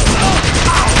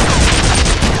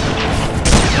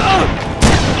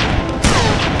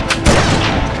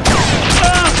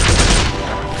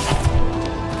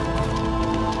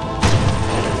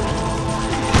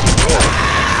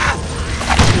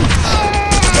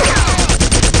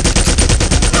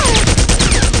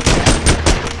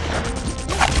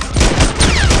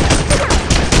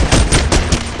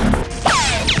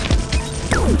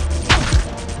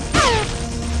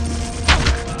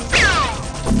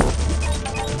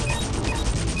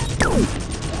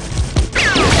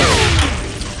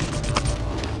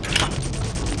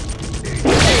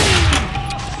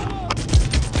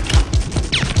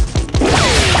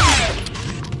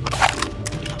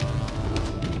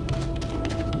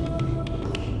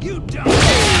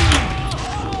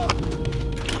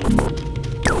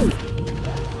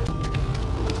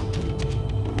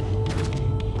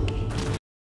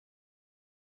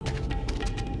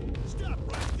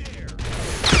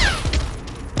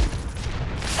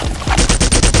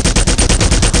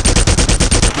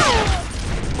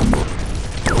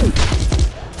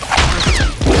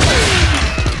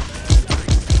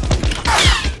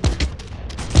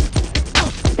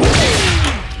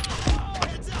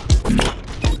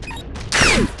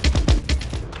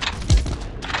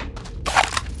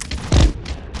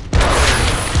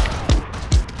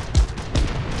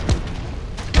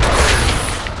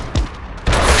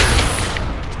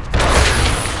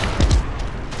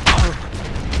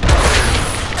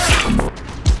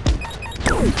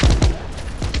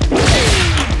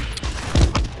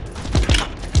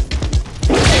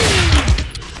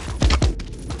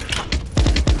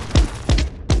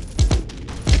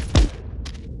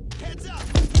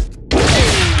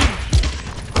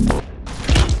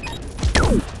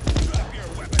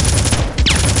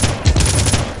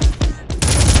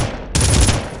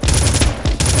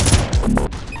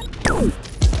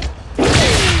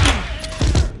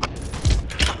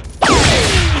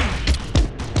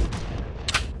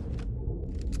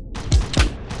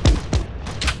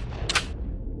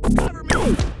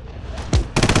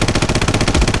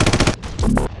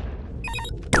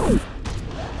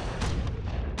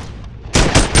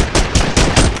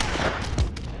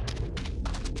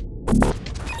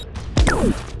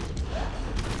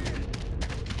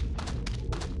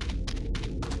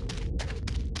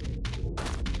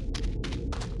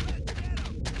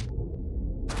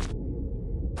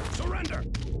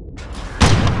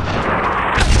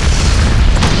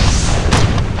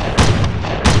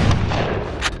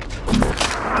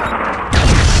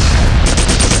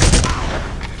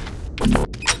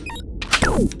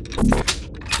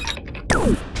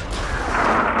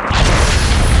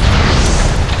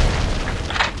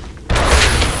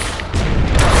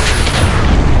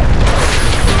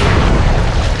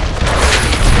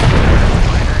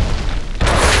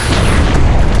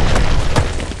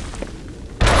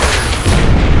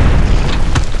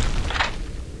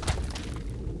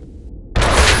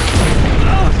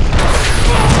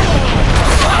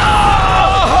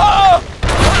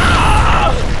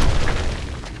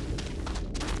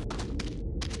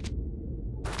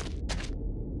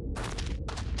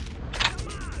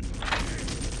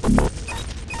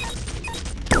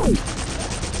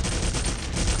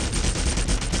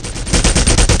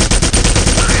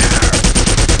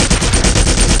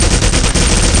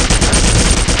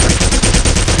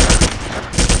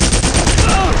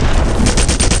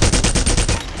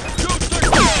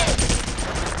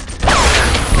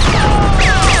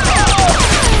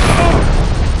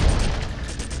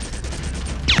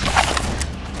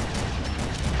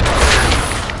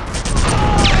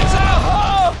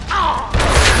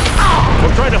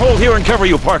 here and cover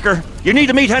you, Parker. You need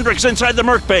to meet Hendricks inside the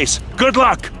Merc base. Good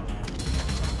luck!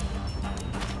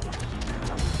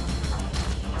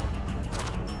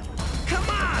 Come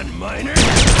on, Miner!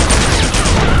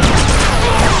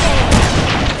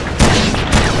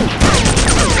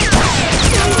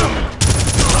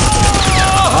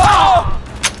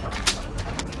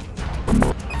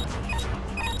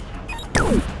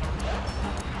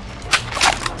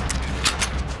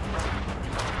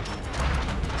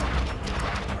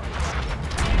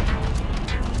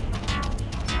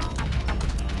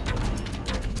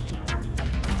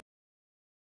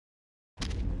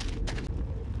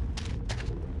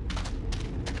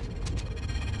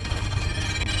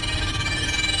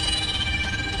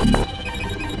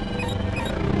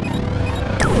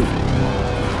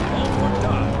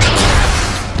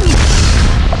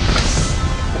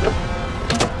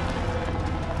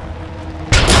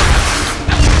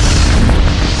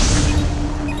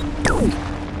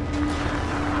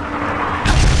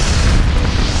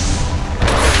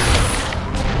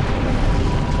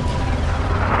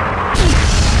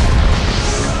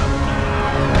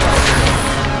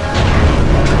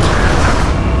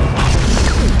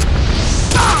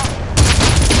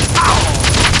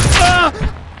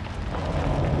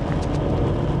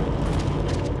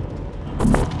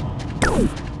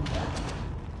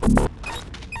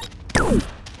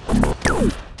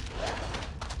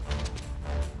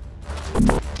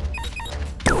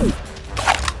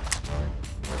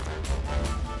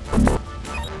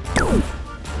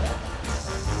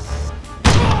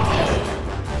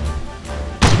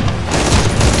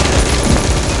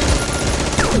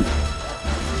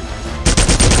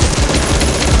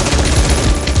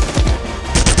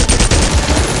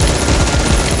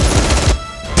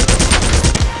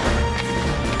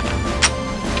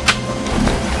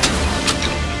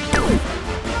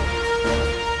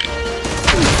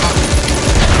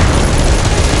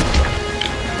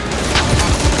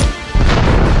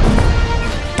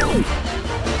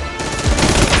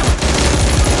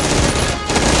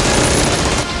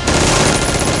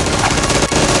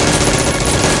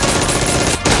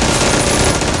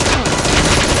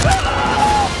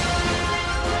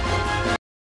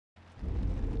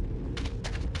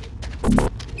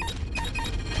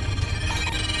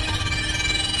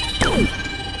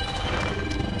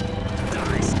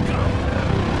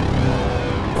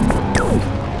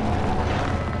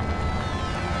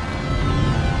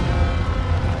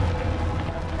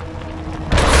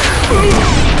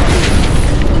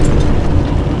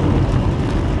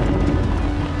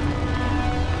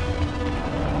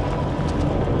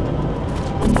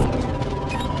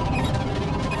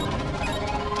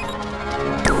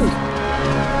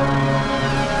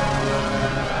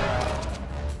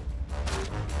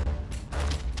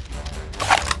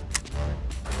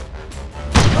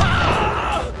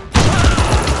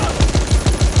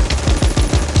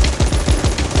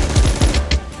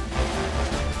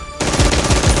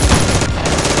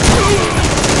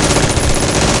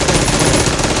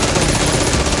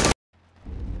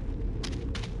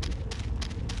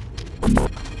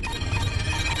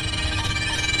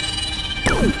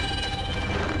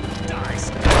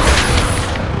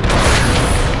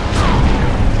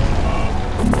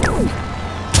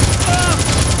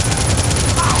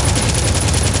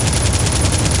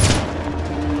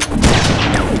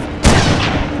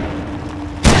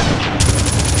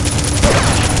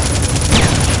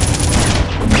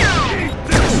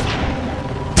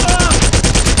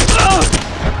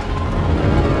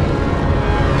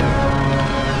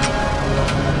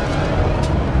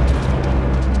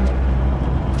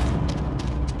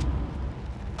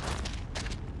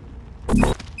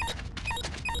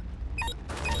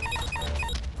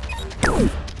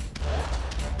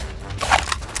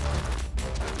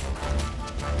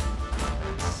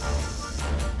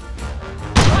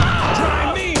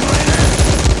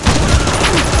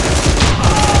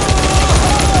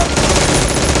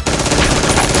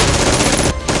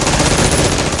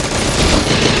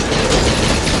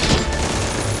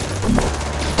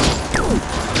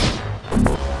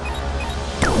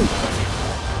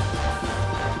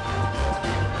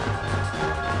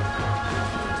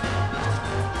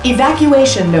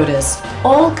 Evacuation notice.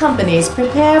 All companies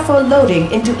prepare for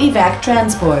loading into evac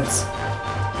transports.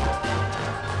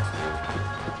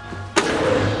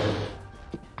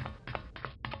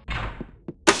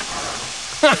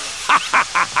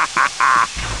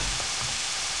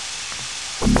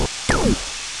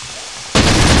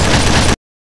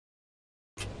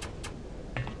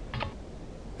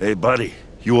 Hey, buddy,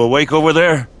 you awake over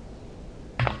there?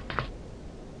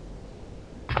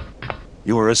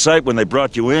 You were a sight when they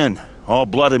brought you in, all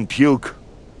blood and puke.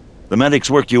 The medics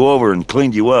worked you over and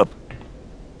cleaned you up.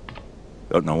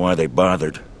 Don't know why they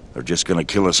bothered. They're just gonna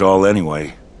kill us all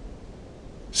anyway.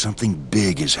 Something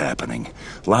big is happening.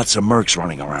 Lots of mercs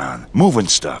running around, moving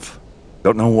stuff.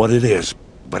 Don't know what it is,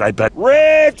 but I bet...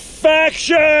 Red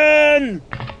Faction!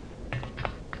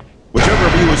 Whichever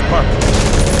of you is Parker.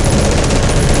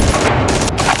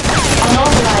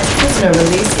 Unauthorized prisoner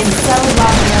release in cell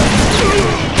block number 2.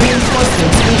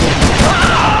 Reinforcements needed.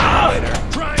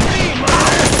 Try me,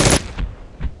 mother!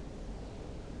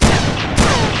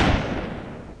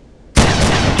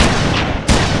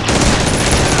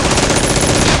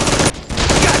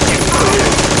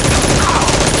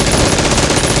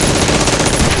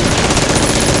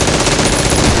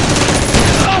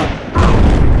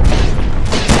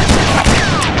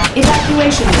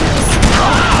 Evacuation units.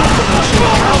 Activation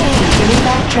now in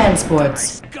evac transports.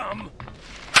 Scum!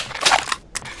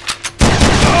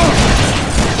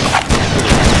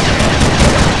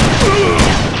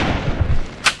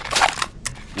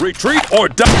 Retreat or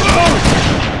die!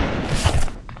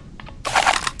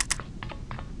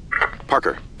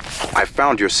 Parker, I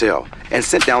found your cell and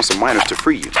sent down some miners to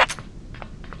free you.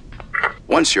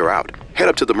 Once you're out, head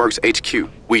up to the Mercs HQ.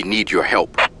 We need your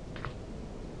help.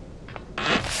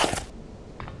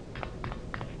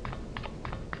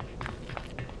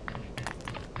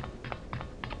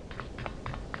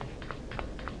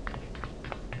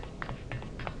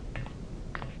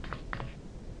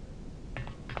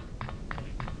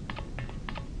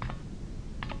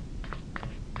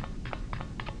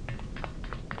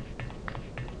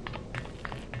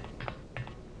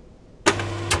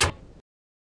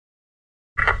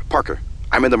 Parker,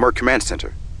 I'm in the Merc Command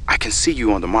Center. I can see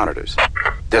you on the monitors.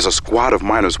 There's a squad of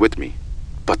miners with me,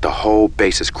 but the whole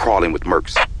base is crawling with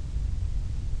Mercs.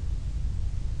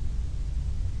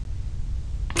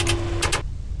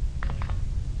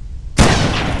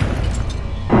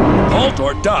 Halt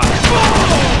or die!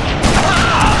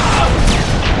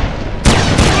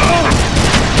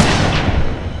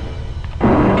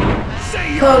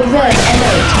 Code Red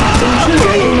alert.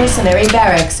 Intruder in mercenary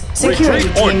barracks. Security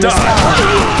Retreat or team die.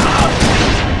 respond.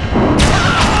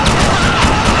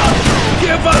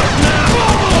 Give up now!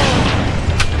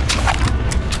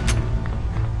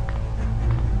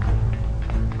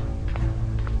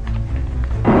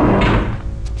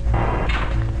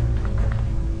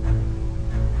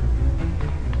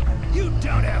 You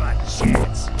don't have a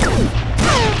chance!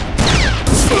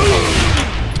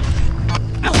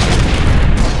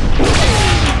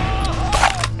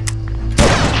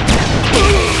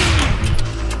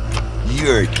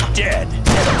 You're dead.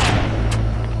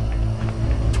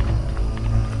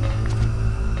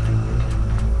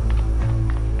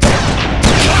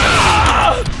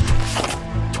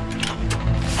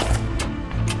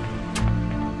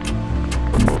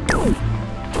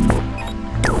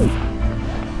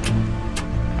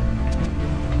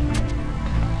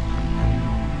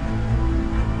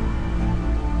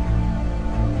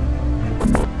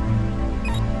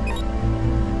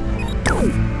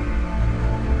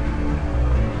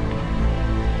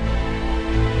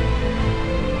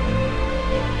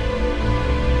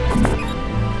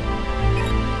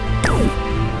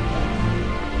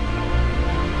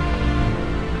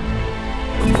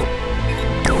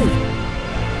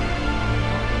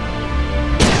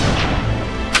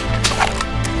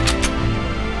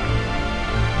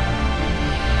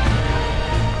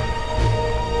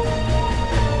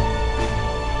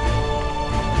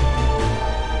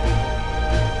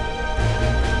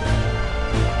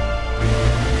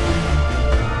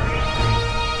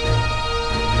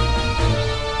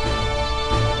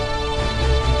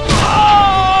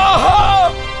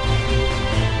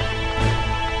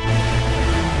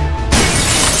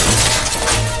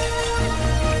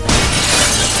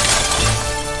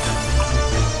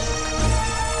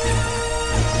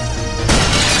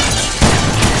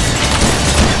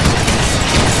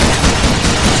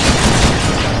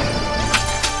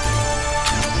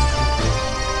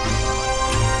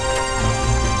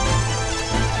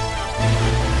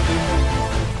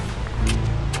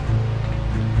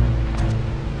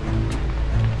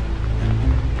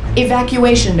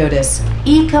 Evacuation notice.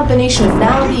 E Company should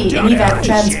now be in evac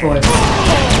transport.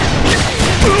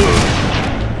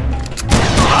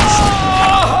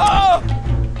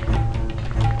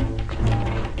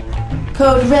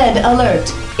 Code Red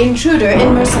alert. Intruder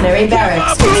in mercenary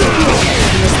barracks.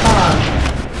 Security respond.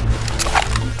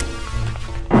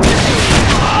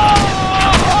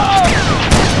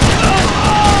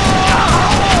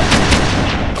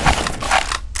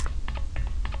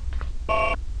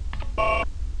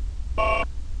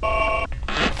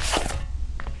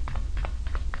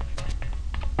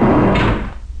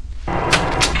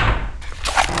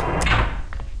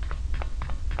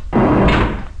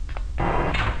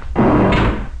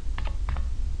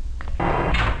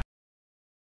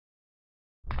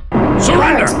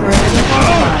 Surrender! Barracks perimeter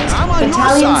compromised. I'm on your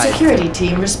Battalion side. security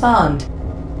team respond.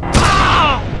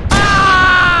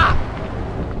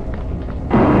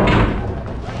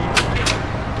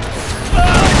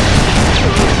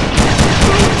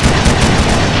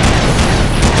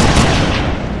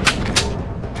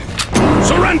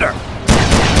 Surrender!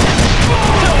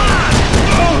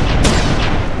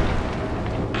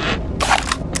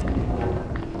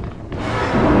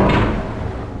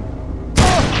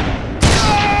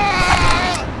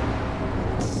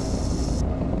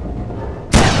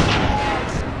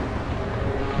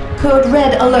 Code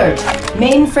Red alert.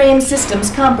 Mainframe systems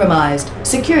compromised.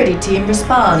 Security team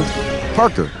respond.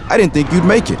 Parker, I didn't think you'd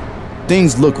make it.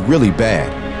 Things look really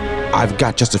bad. I've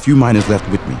got just a few miners left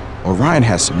with me. Orion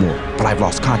has some more, but I've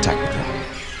lost contact with them.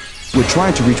 We're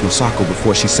trying to reach Masako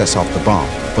before she sets off the bomb,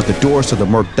 but the doors to the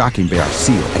Merc docking bay are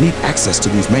sealed. I need access to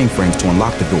these mainframes to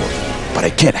unlock the doors, but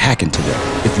I can't hack into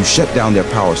them. If you shut down their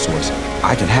power source,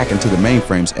 I can hack into the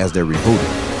mainframes as they're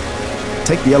rebooted.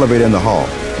 Take the elevator in the hall.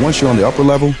 Once you're on the upper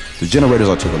level, the generators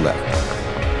are to the left.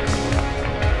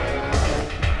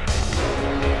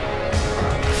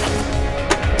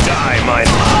 Die, mine.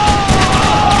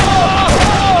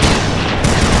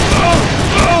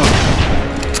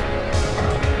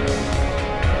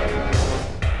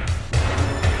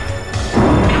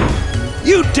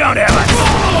 You don't have it!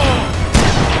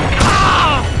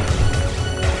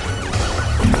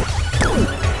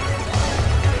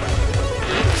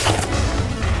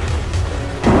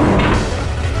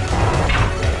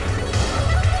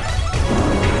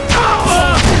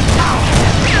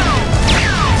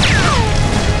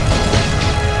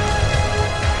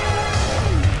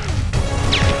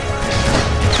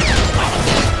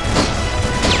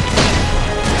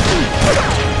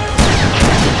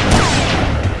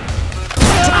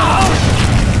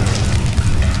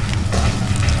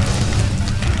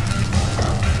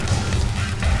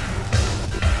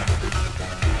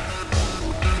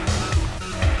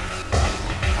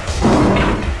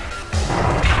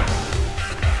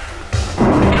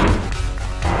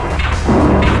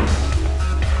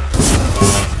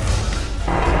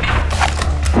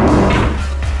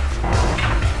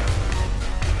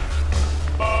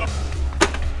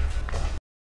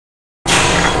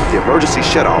 The emergency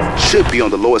shutoff should be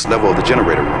on the lowest level of the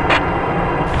generator room.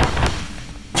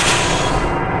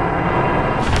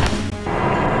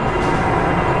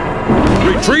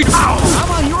 Retreat!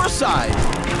 I'm on your side.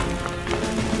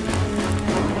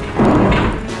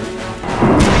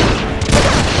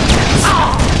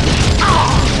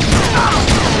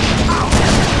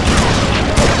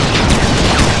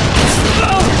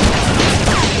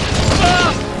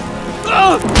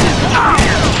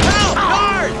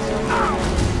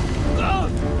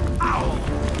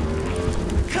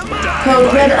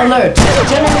 Code Red alert.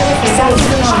 Generator facility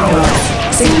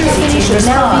compromised. Security team should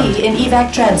now be in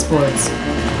evac transports.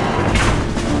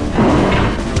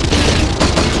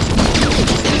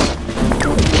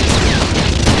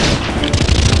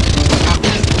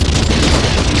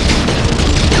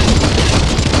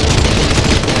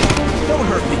 Don't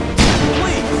hurt me.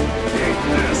 Please.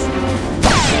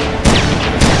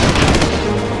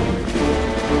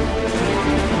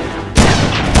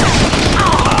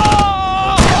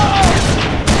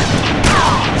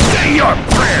 Say your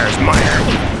prayers, miner!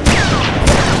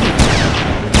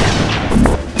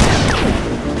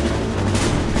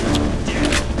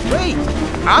 Wait!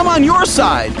 I'm on your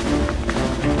side.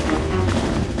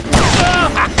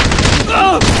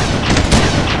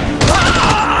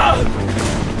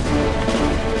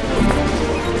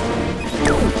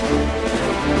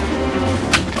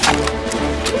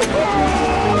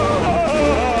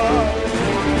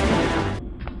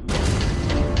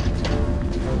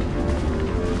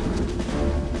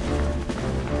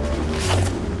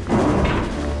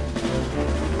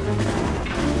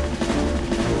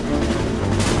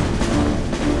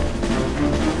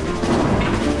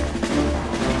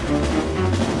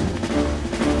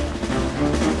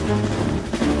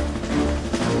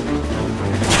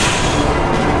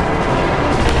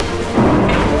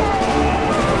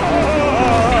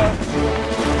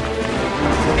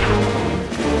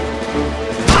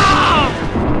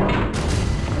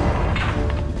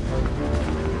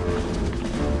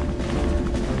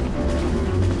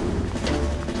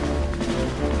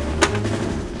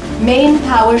 Main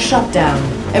power shutdown.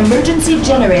 Emergency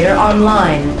generator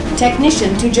online.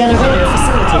 Technician to generator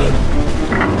facility.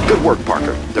 Good work,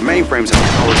 Parker. The mainframes have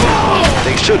power down.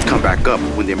 They should come back up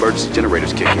when the emergency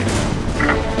generators kick in.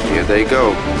 Here they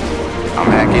go. I'm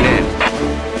hacking in.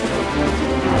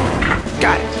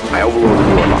 Got it. I overrode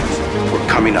the door locks. We're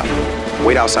coming up.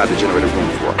 Wait outside the generator room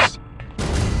for us.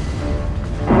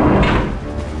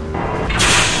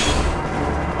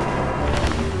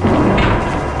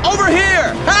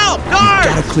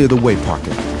 clear the way,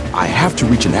 Parker. I have to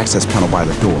reach an access panel by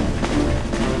the door.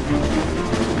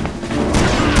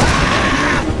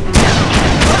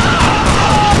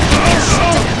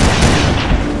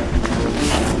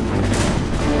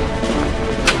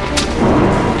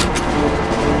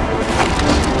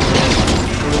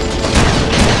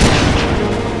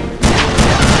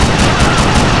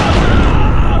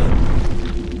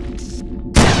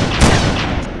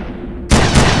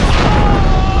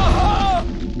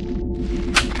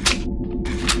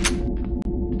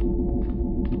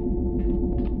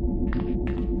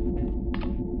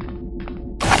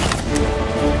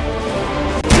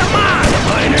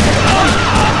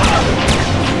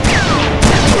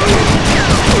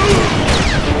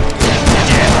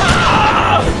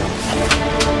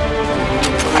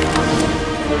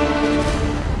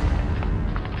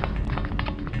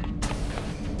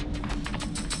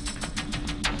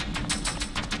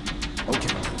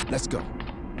 Let's go.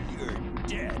 You're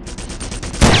dead.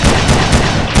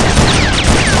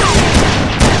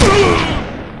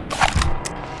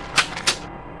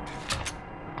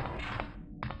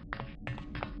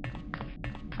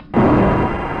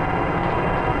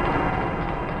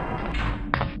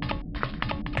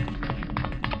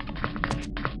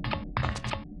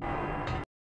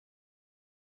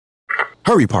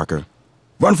 Hurry, Parker.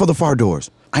 Run for the far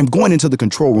doors. I'm going into the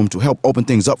control room to help open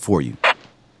things up for you.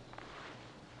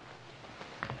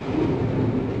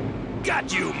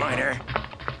 Got you, Miner.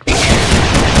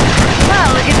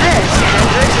 Well, look at this.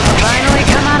 Hendrix has finally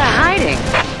come out of hiding.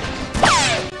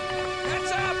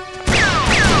 Heads up!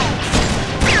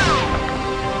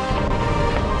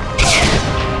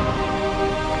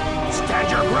 Stand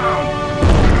your ground.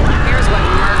 Here's what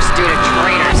mercs do to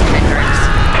traitors, Hendrix.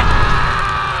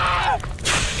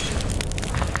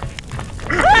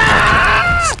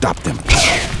 Stop them.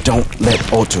 Don't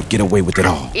let Otto get away with it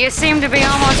all. You seem to be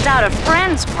almost out of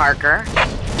friends, Parker.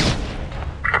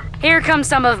 Here come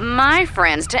some of my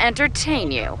friends to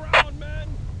entertain you.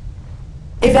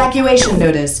 Evacuation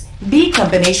notice. B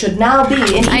Company should now be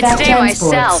in I'd evac stay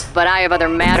transports. myself, but I have other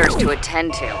matters to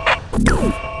attend to.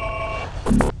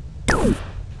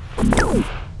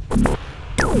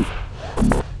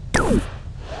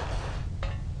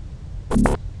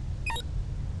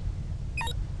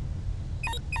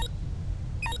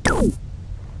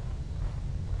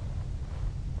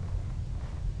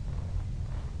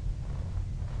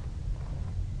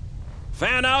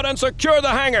 Fan out and secure the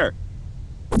hangar!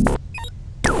 Watch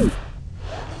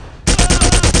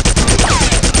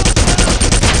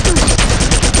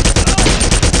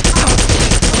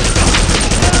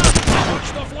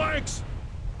the flanks!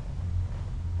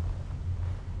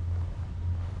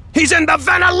 He's in the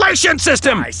ventilation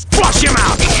system! Flush him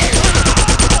out!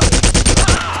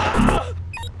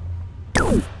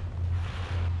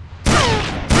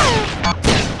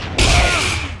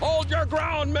 Hold your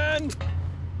ground, men!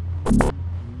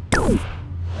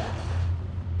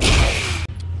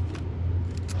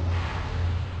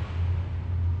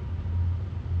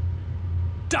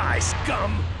 Die,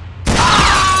 scum!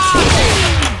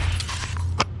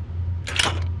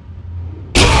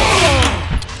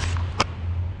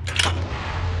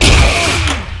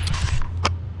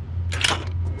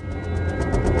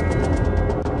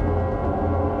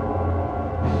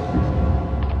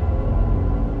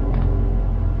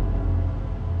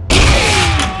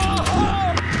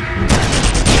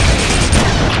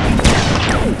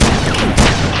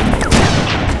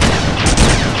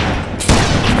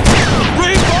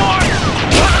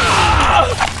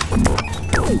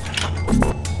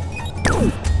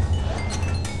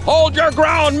 Hold your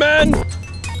ground, men!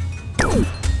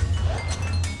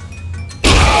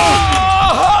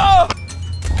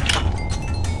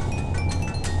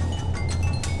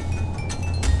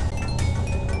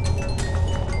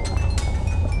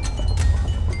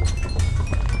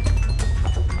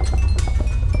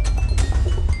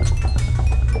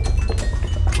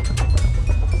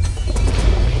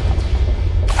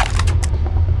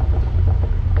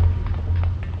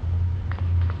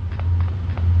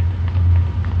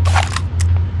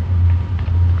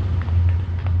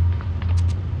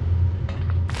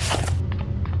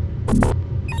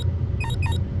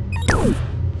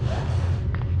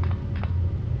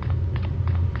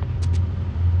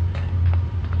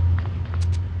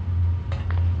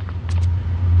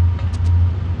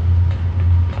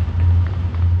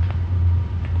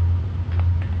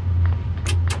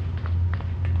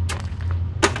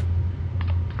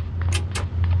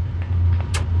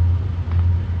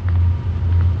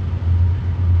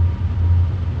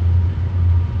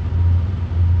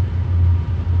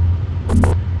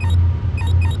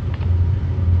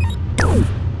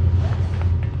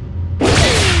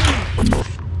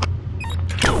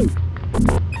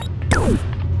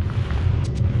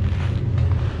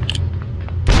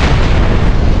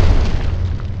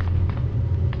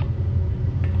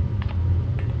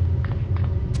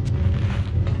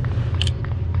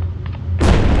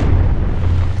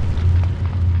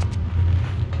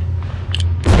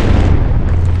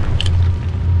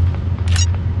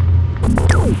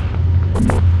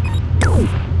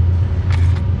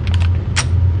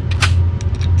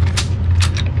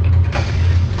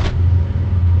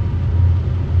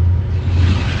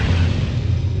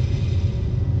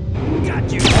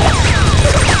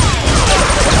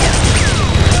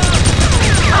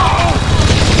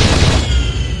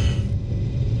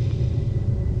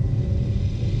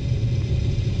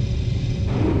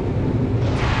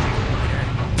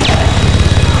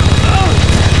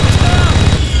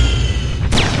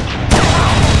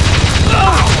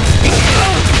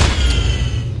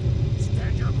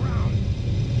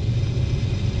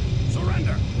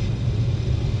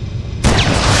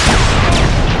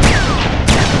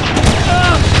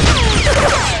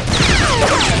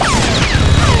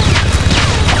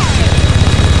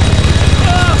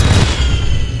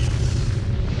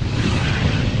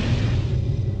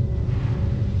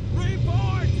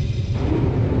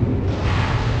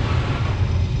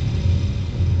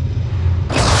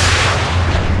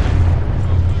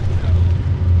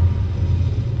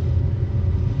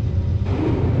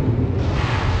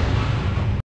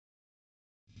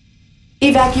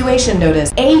 Evacuation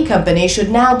notice. A company should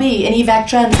now be in evac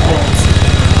transports.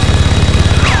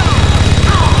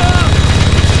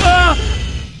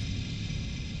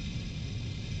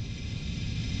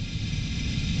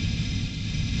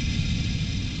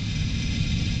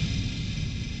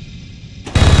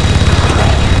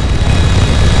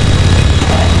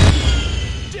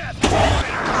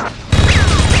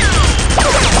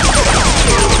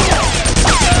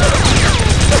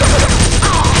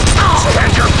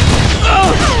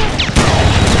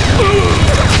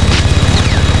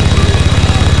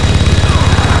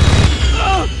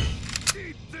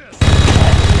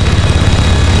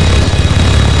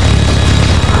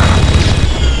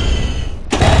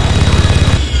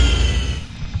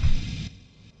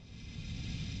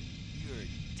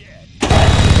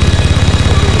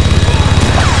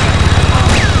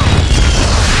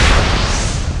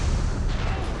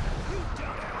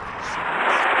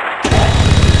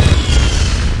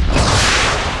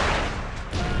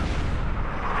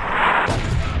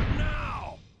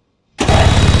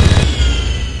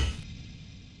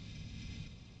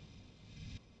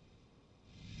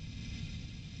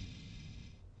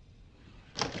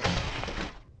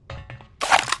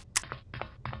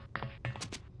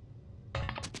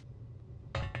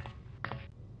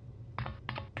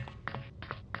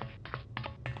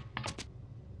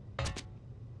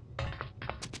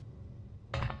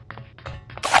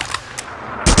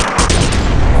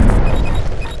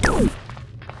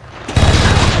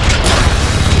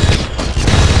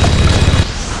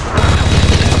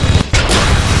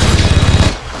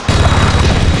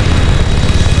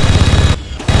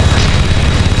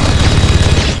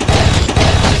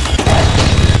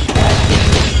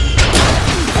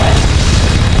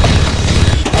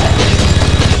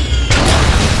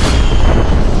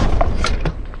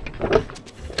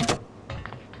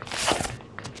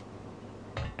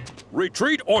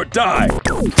 Retreat or die!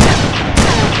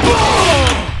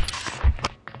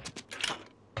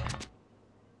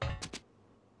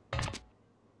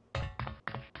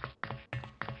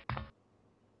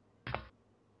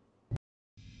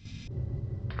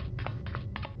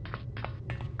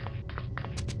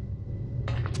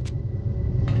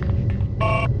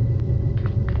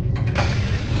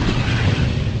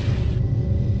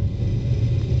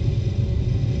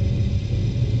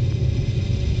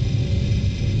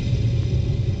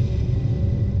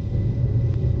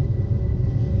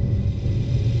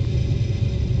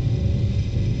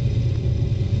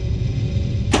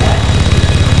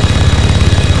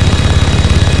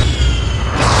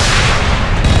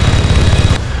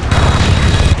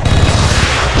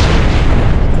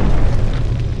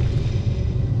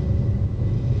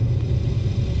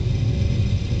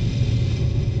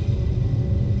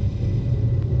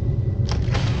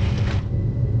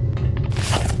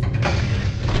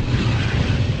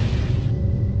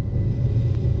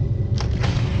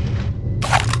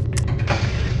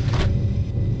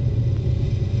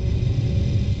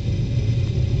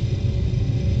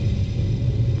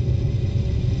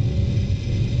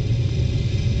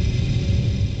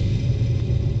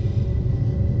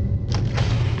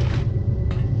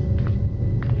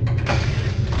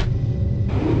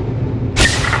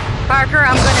 Parker,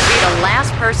 I'm gonna be the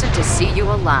last person to see you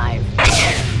alive.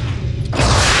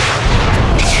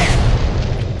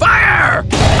 Fire!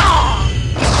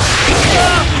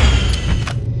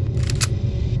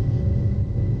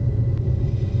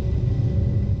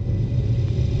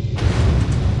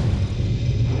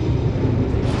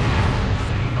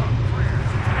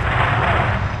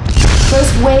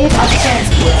 First wave of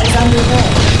transport is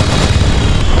underway.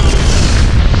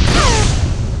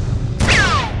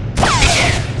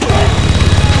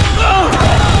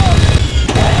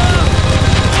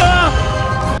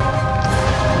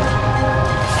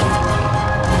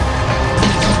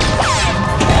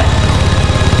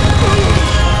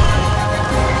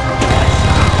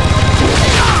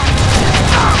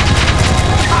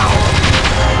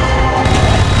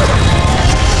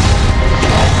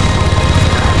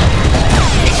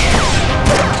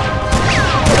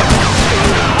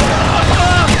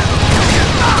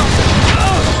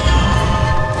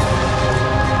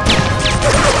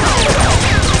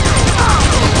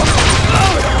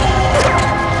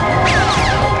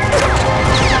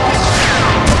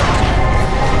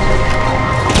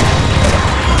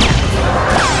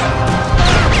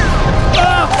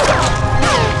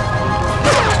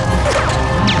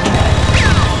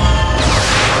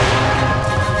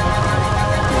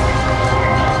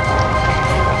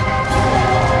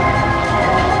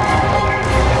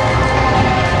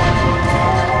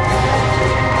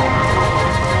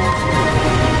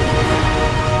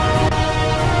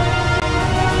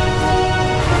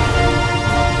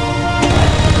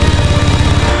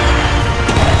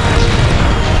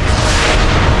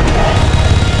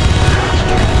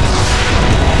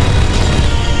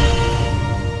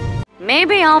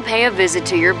 Maybe I'll pay a visit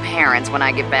to your parents when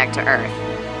I get back to Earth.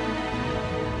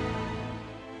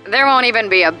 There won't even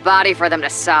be a body for them to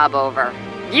sob over.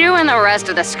 You and the rest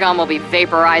of the scum will be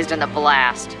vaporized in the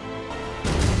blast.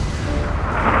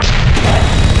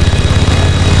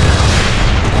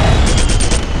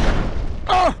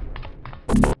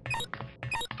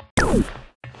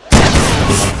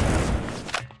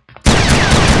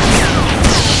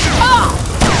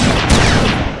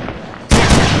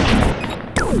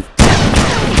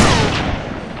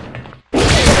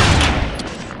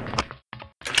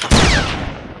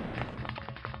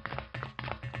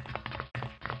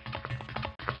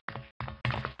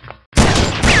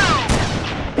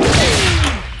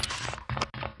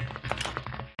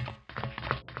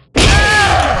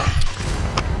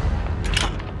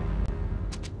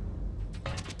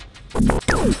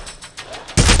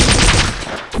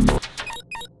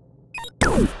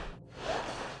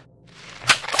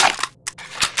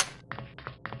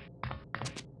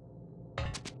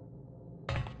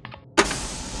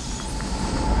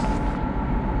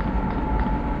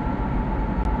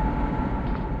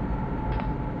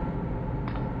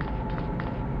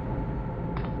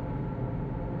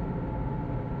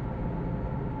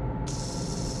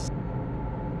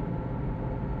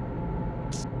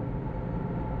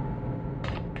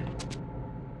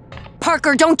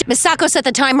 Parker, don't... Misako set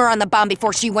the timer on the bomb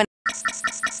before she went...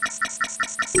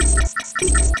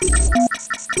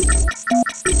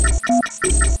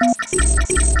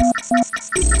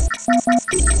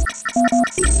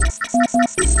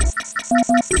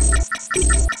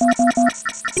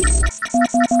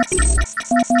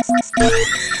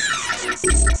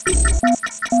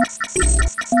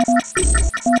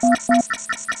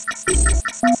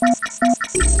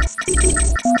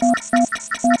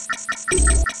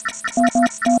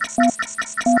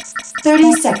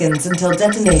 Seconds until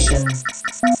detonation.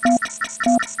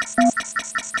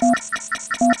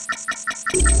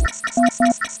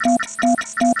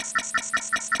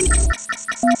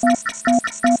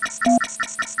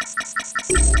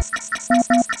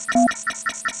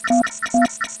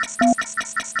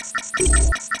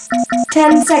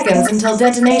 10 seconds until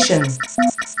detonation.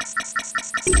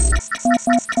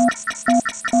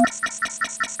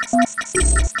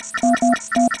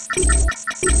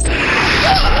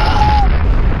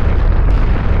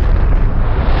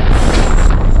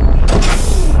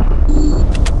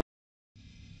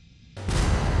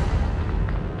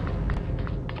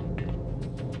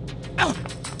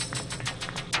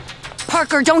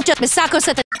 Don't just... Misako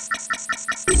said that...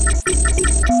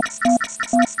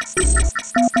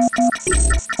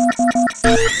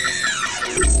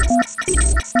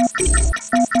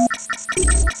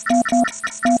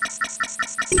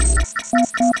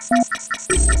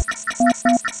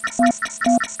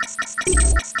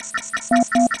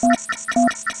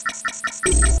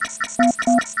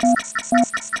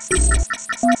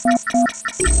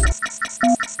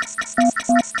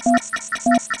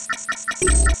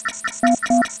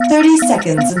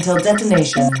 Seconds until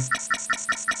detonation.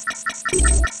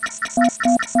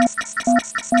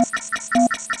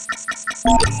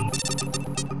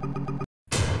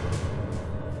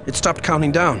 It stopped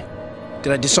counting down.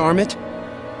 Did I disarm it?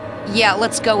 Yeah,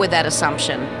 let's go with that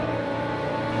assumption.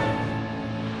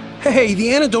 Hey,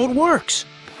 the antidote works!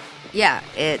 Yeah,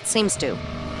 it seems to.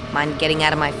 Mind getting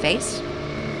out of my face?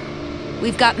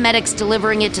 We've got medics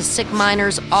delivering it to sick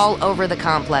miners all over the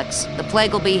complex. The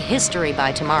plague will be history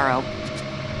by tomorrow.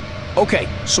 Okay,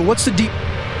 so what's the deep...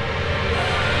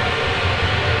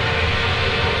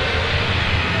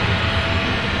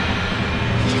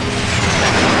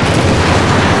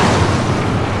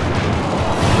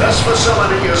 This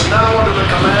facility is now under the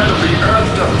command of the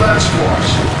Earth Defense Force.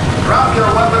 Drop your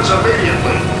weapons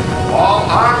immediately. All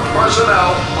armed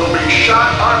personnel will be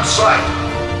shot on sight.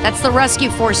 That's the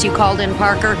rescue force you called in,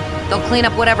 Parker. They'll clean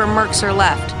up whatever mercs are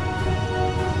left.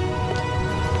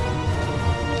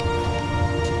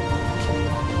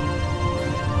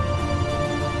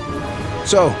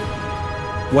 So,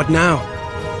 what now?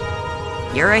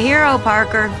 You're a hero,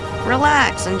 Parker.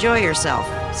 Relax, enjoy yourself.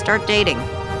 Start dating.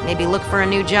 Maybe look for a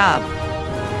new job.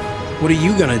 What are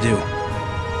you gonna do?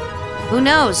 Who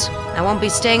knows? I won't be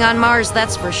staying on Mars,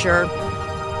 that's for sure.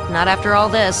 Not after all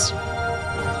this.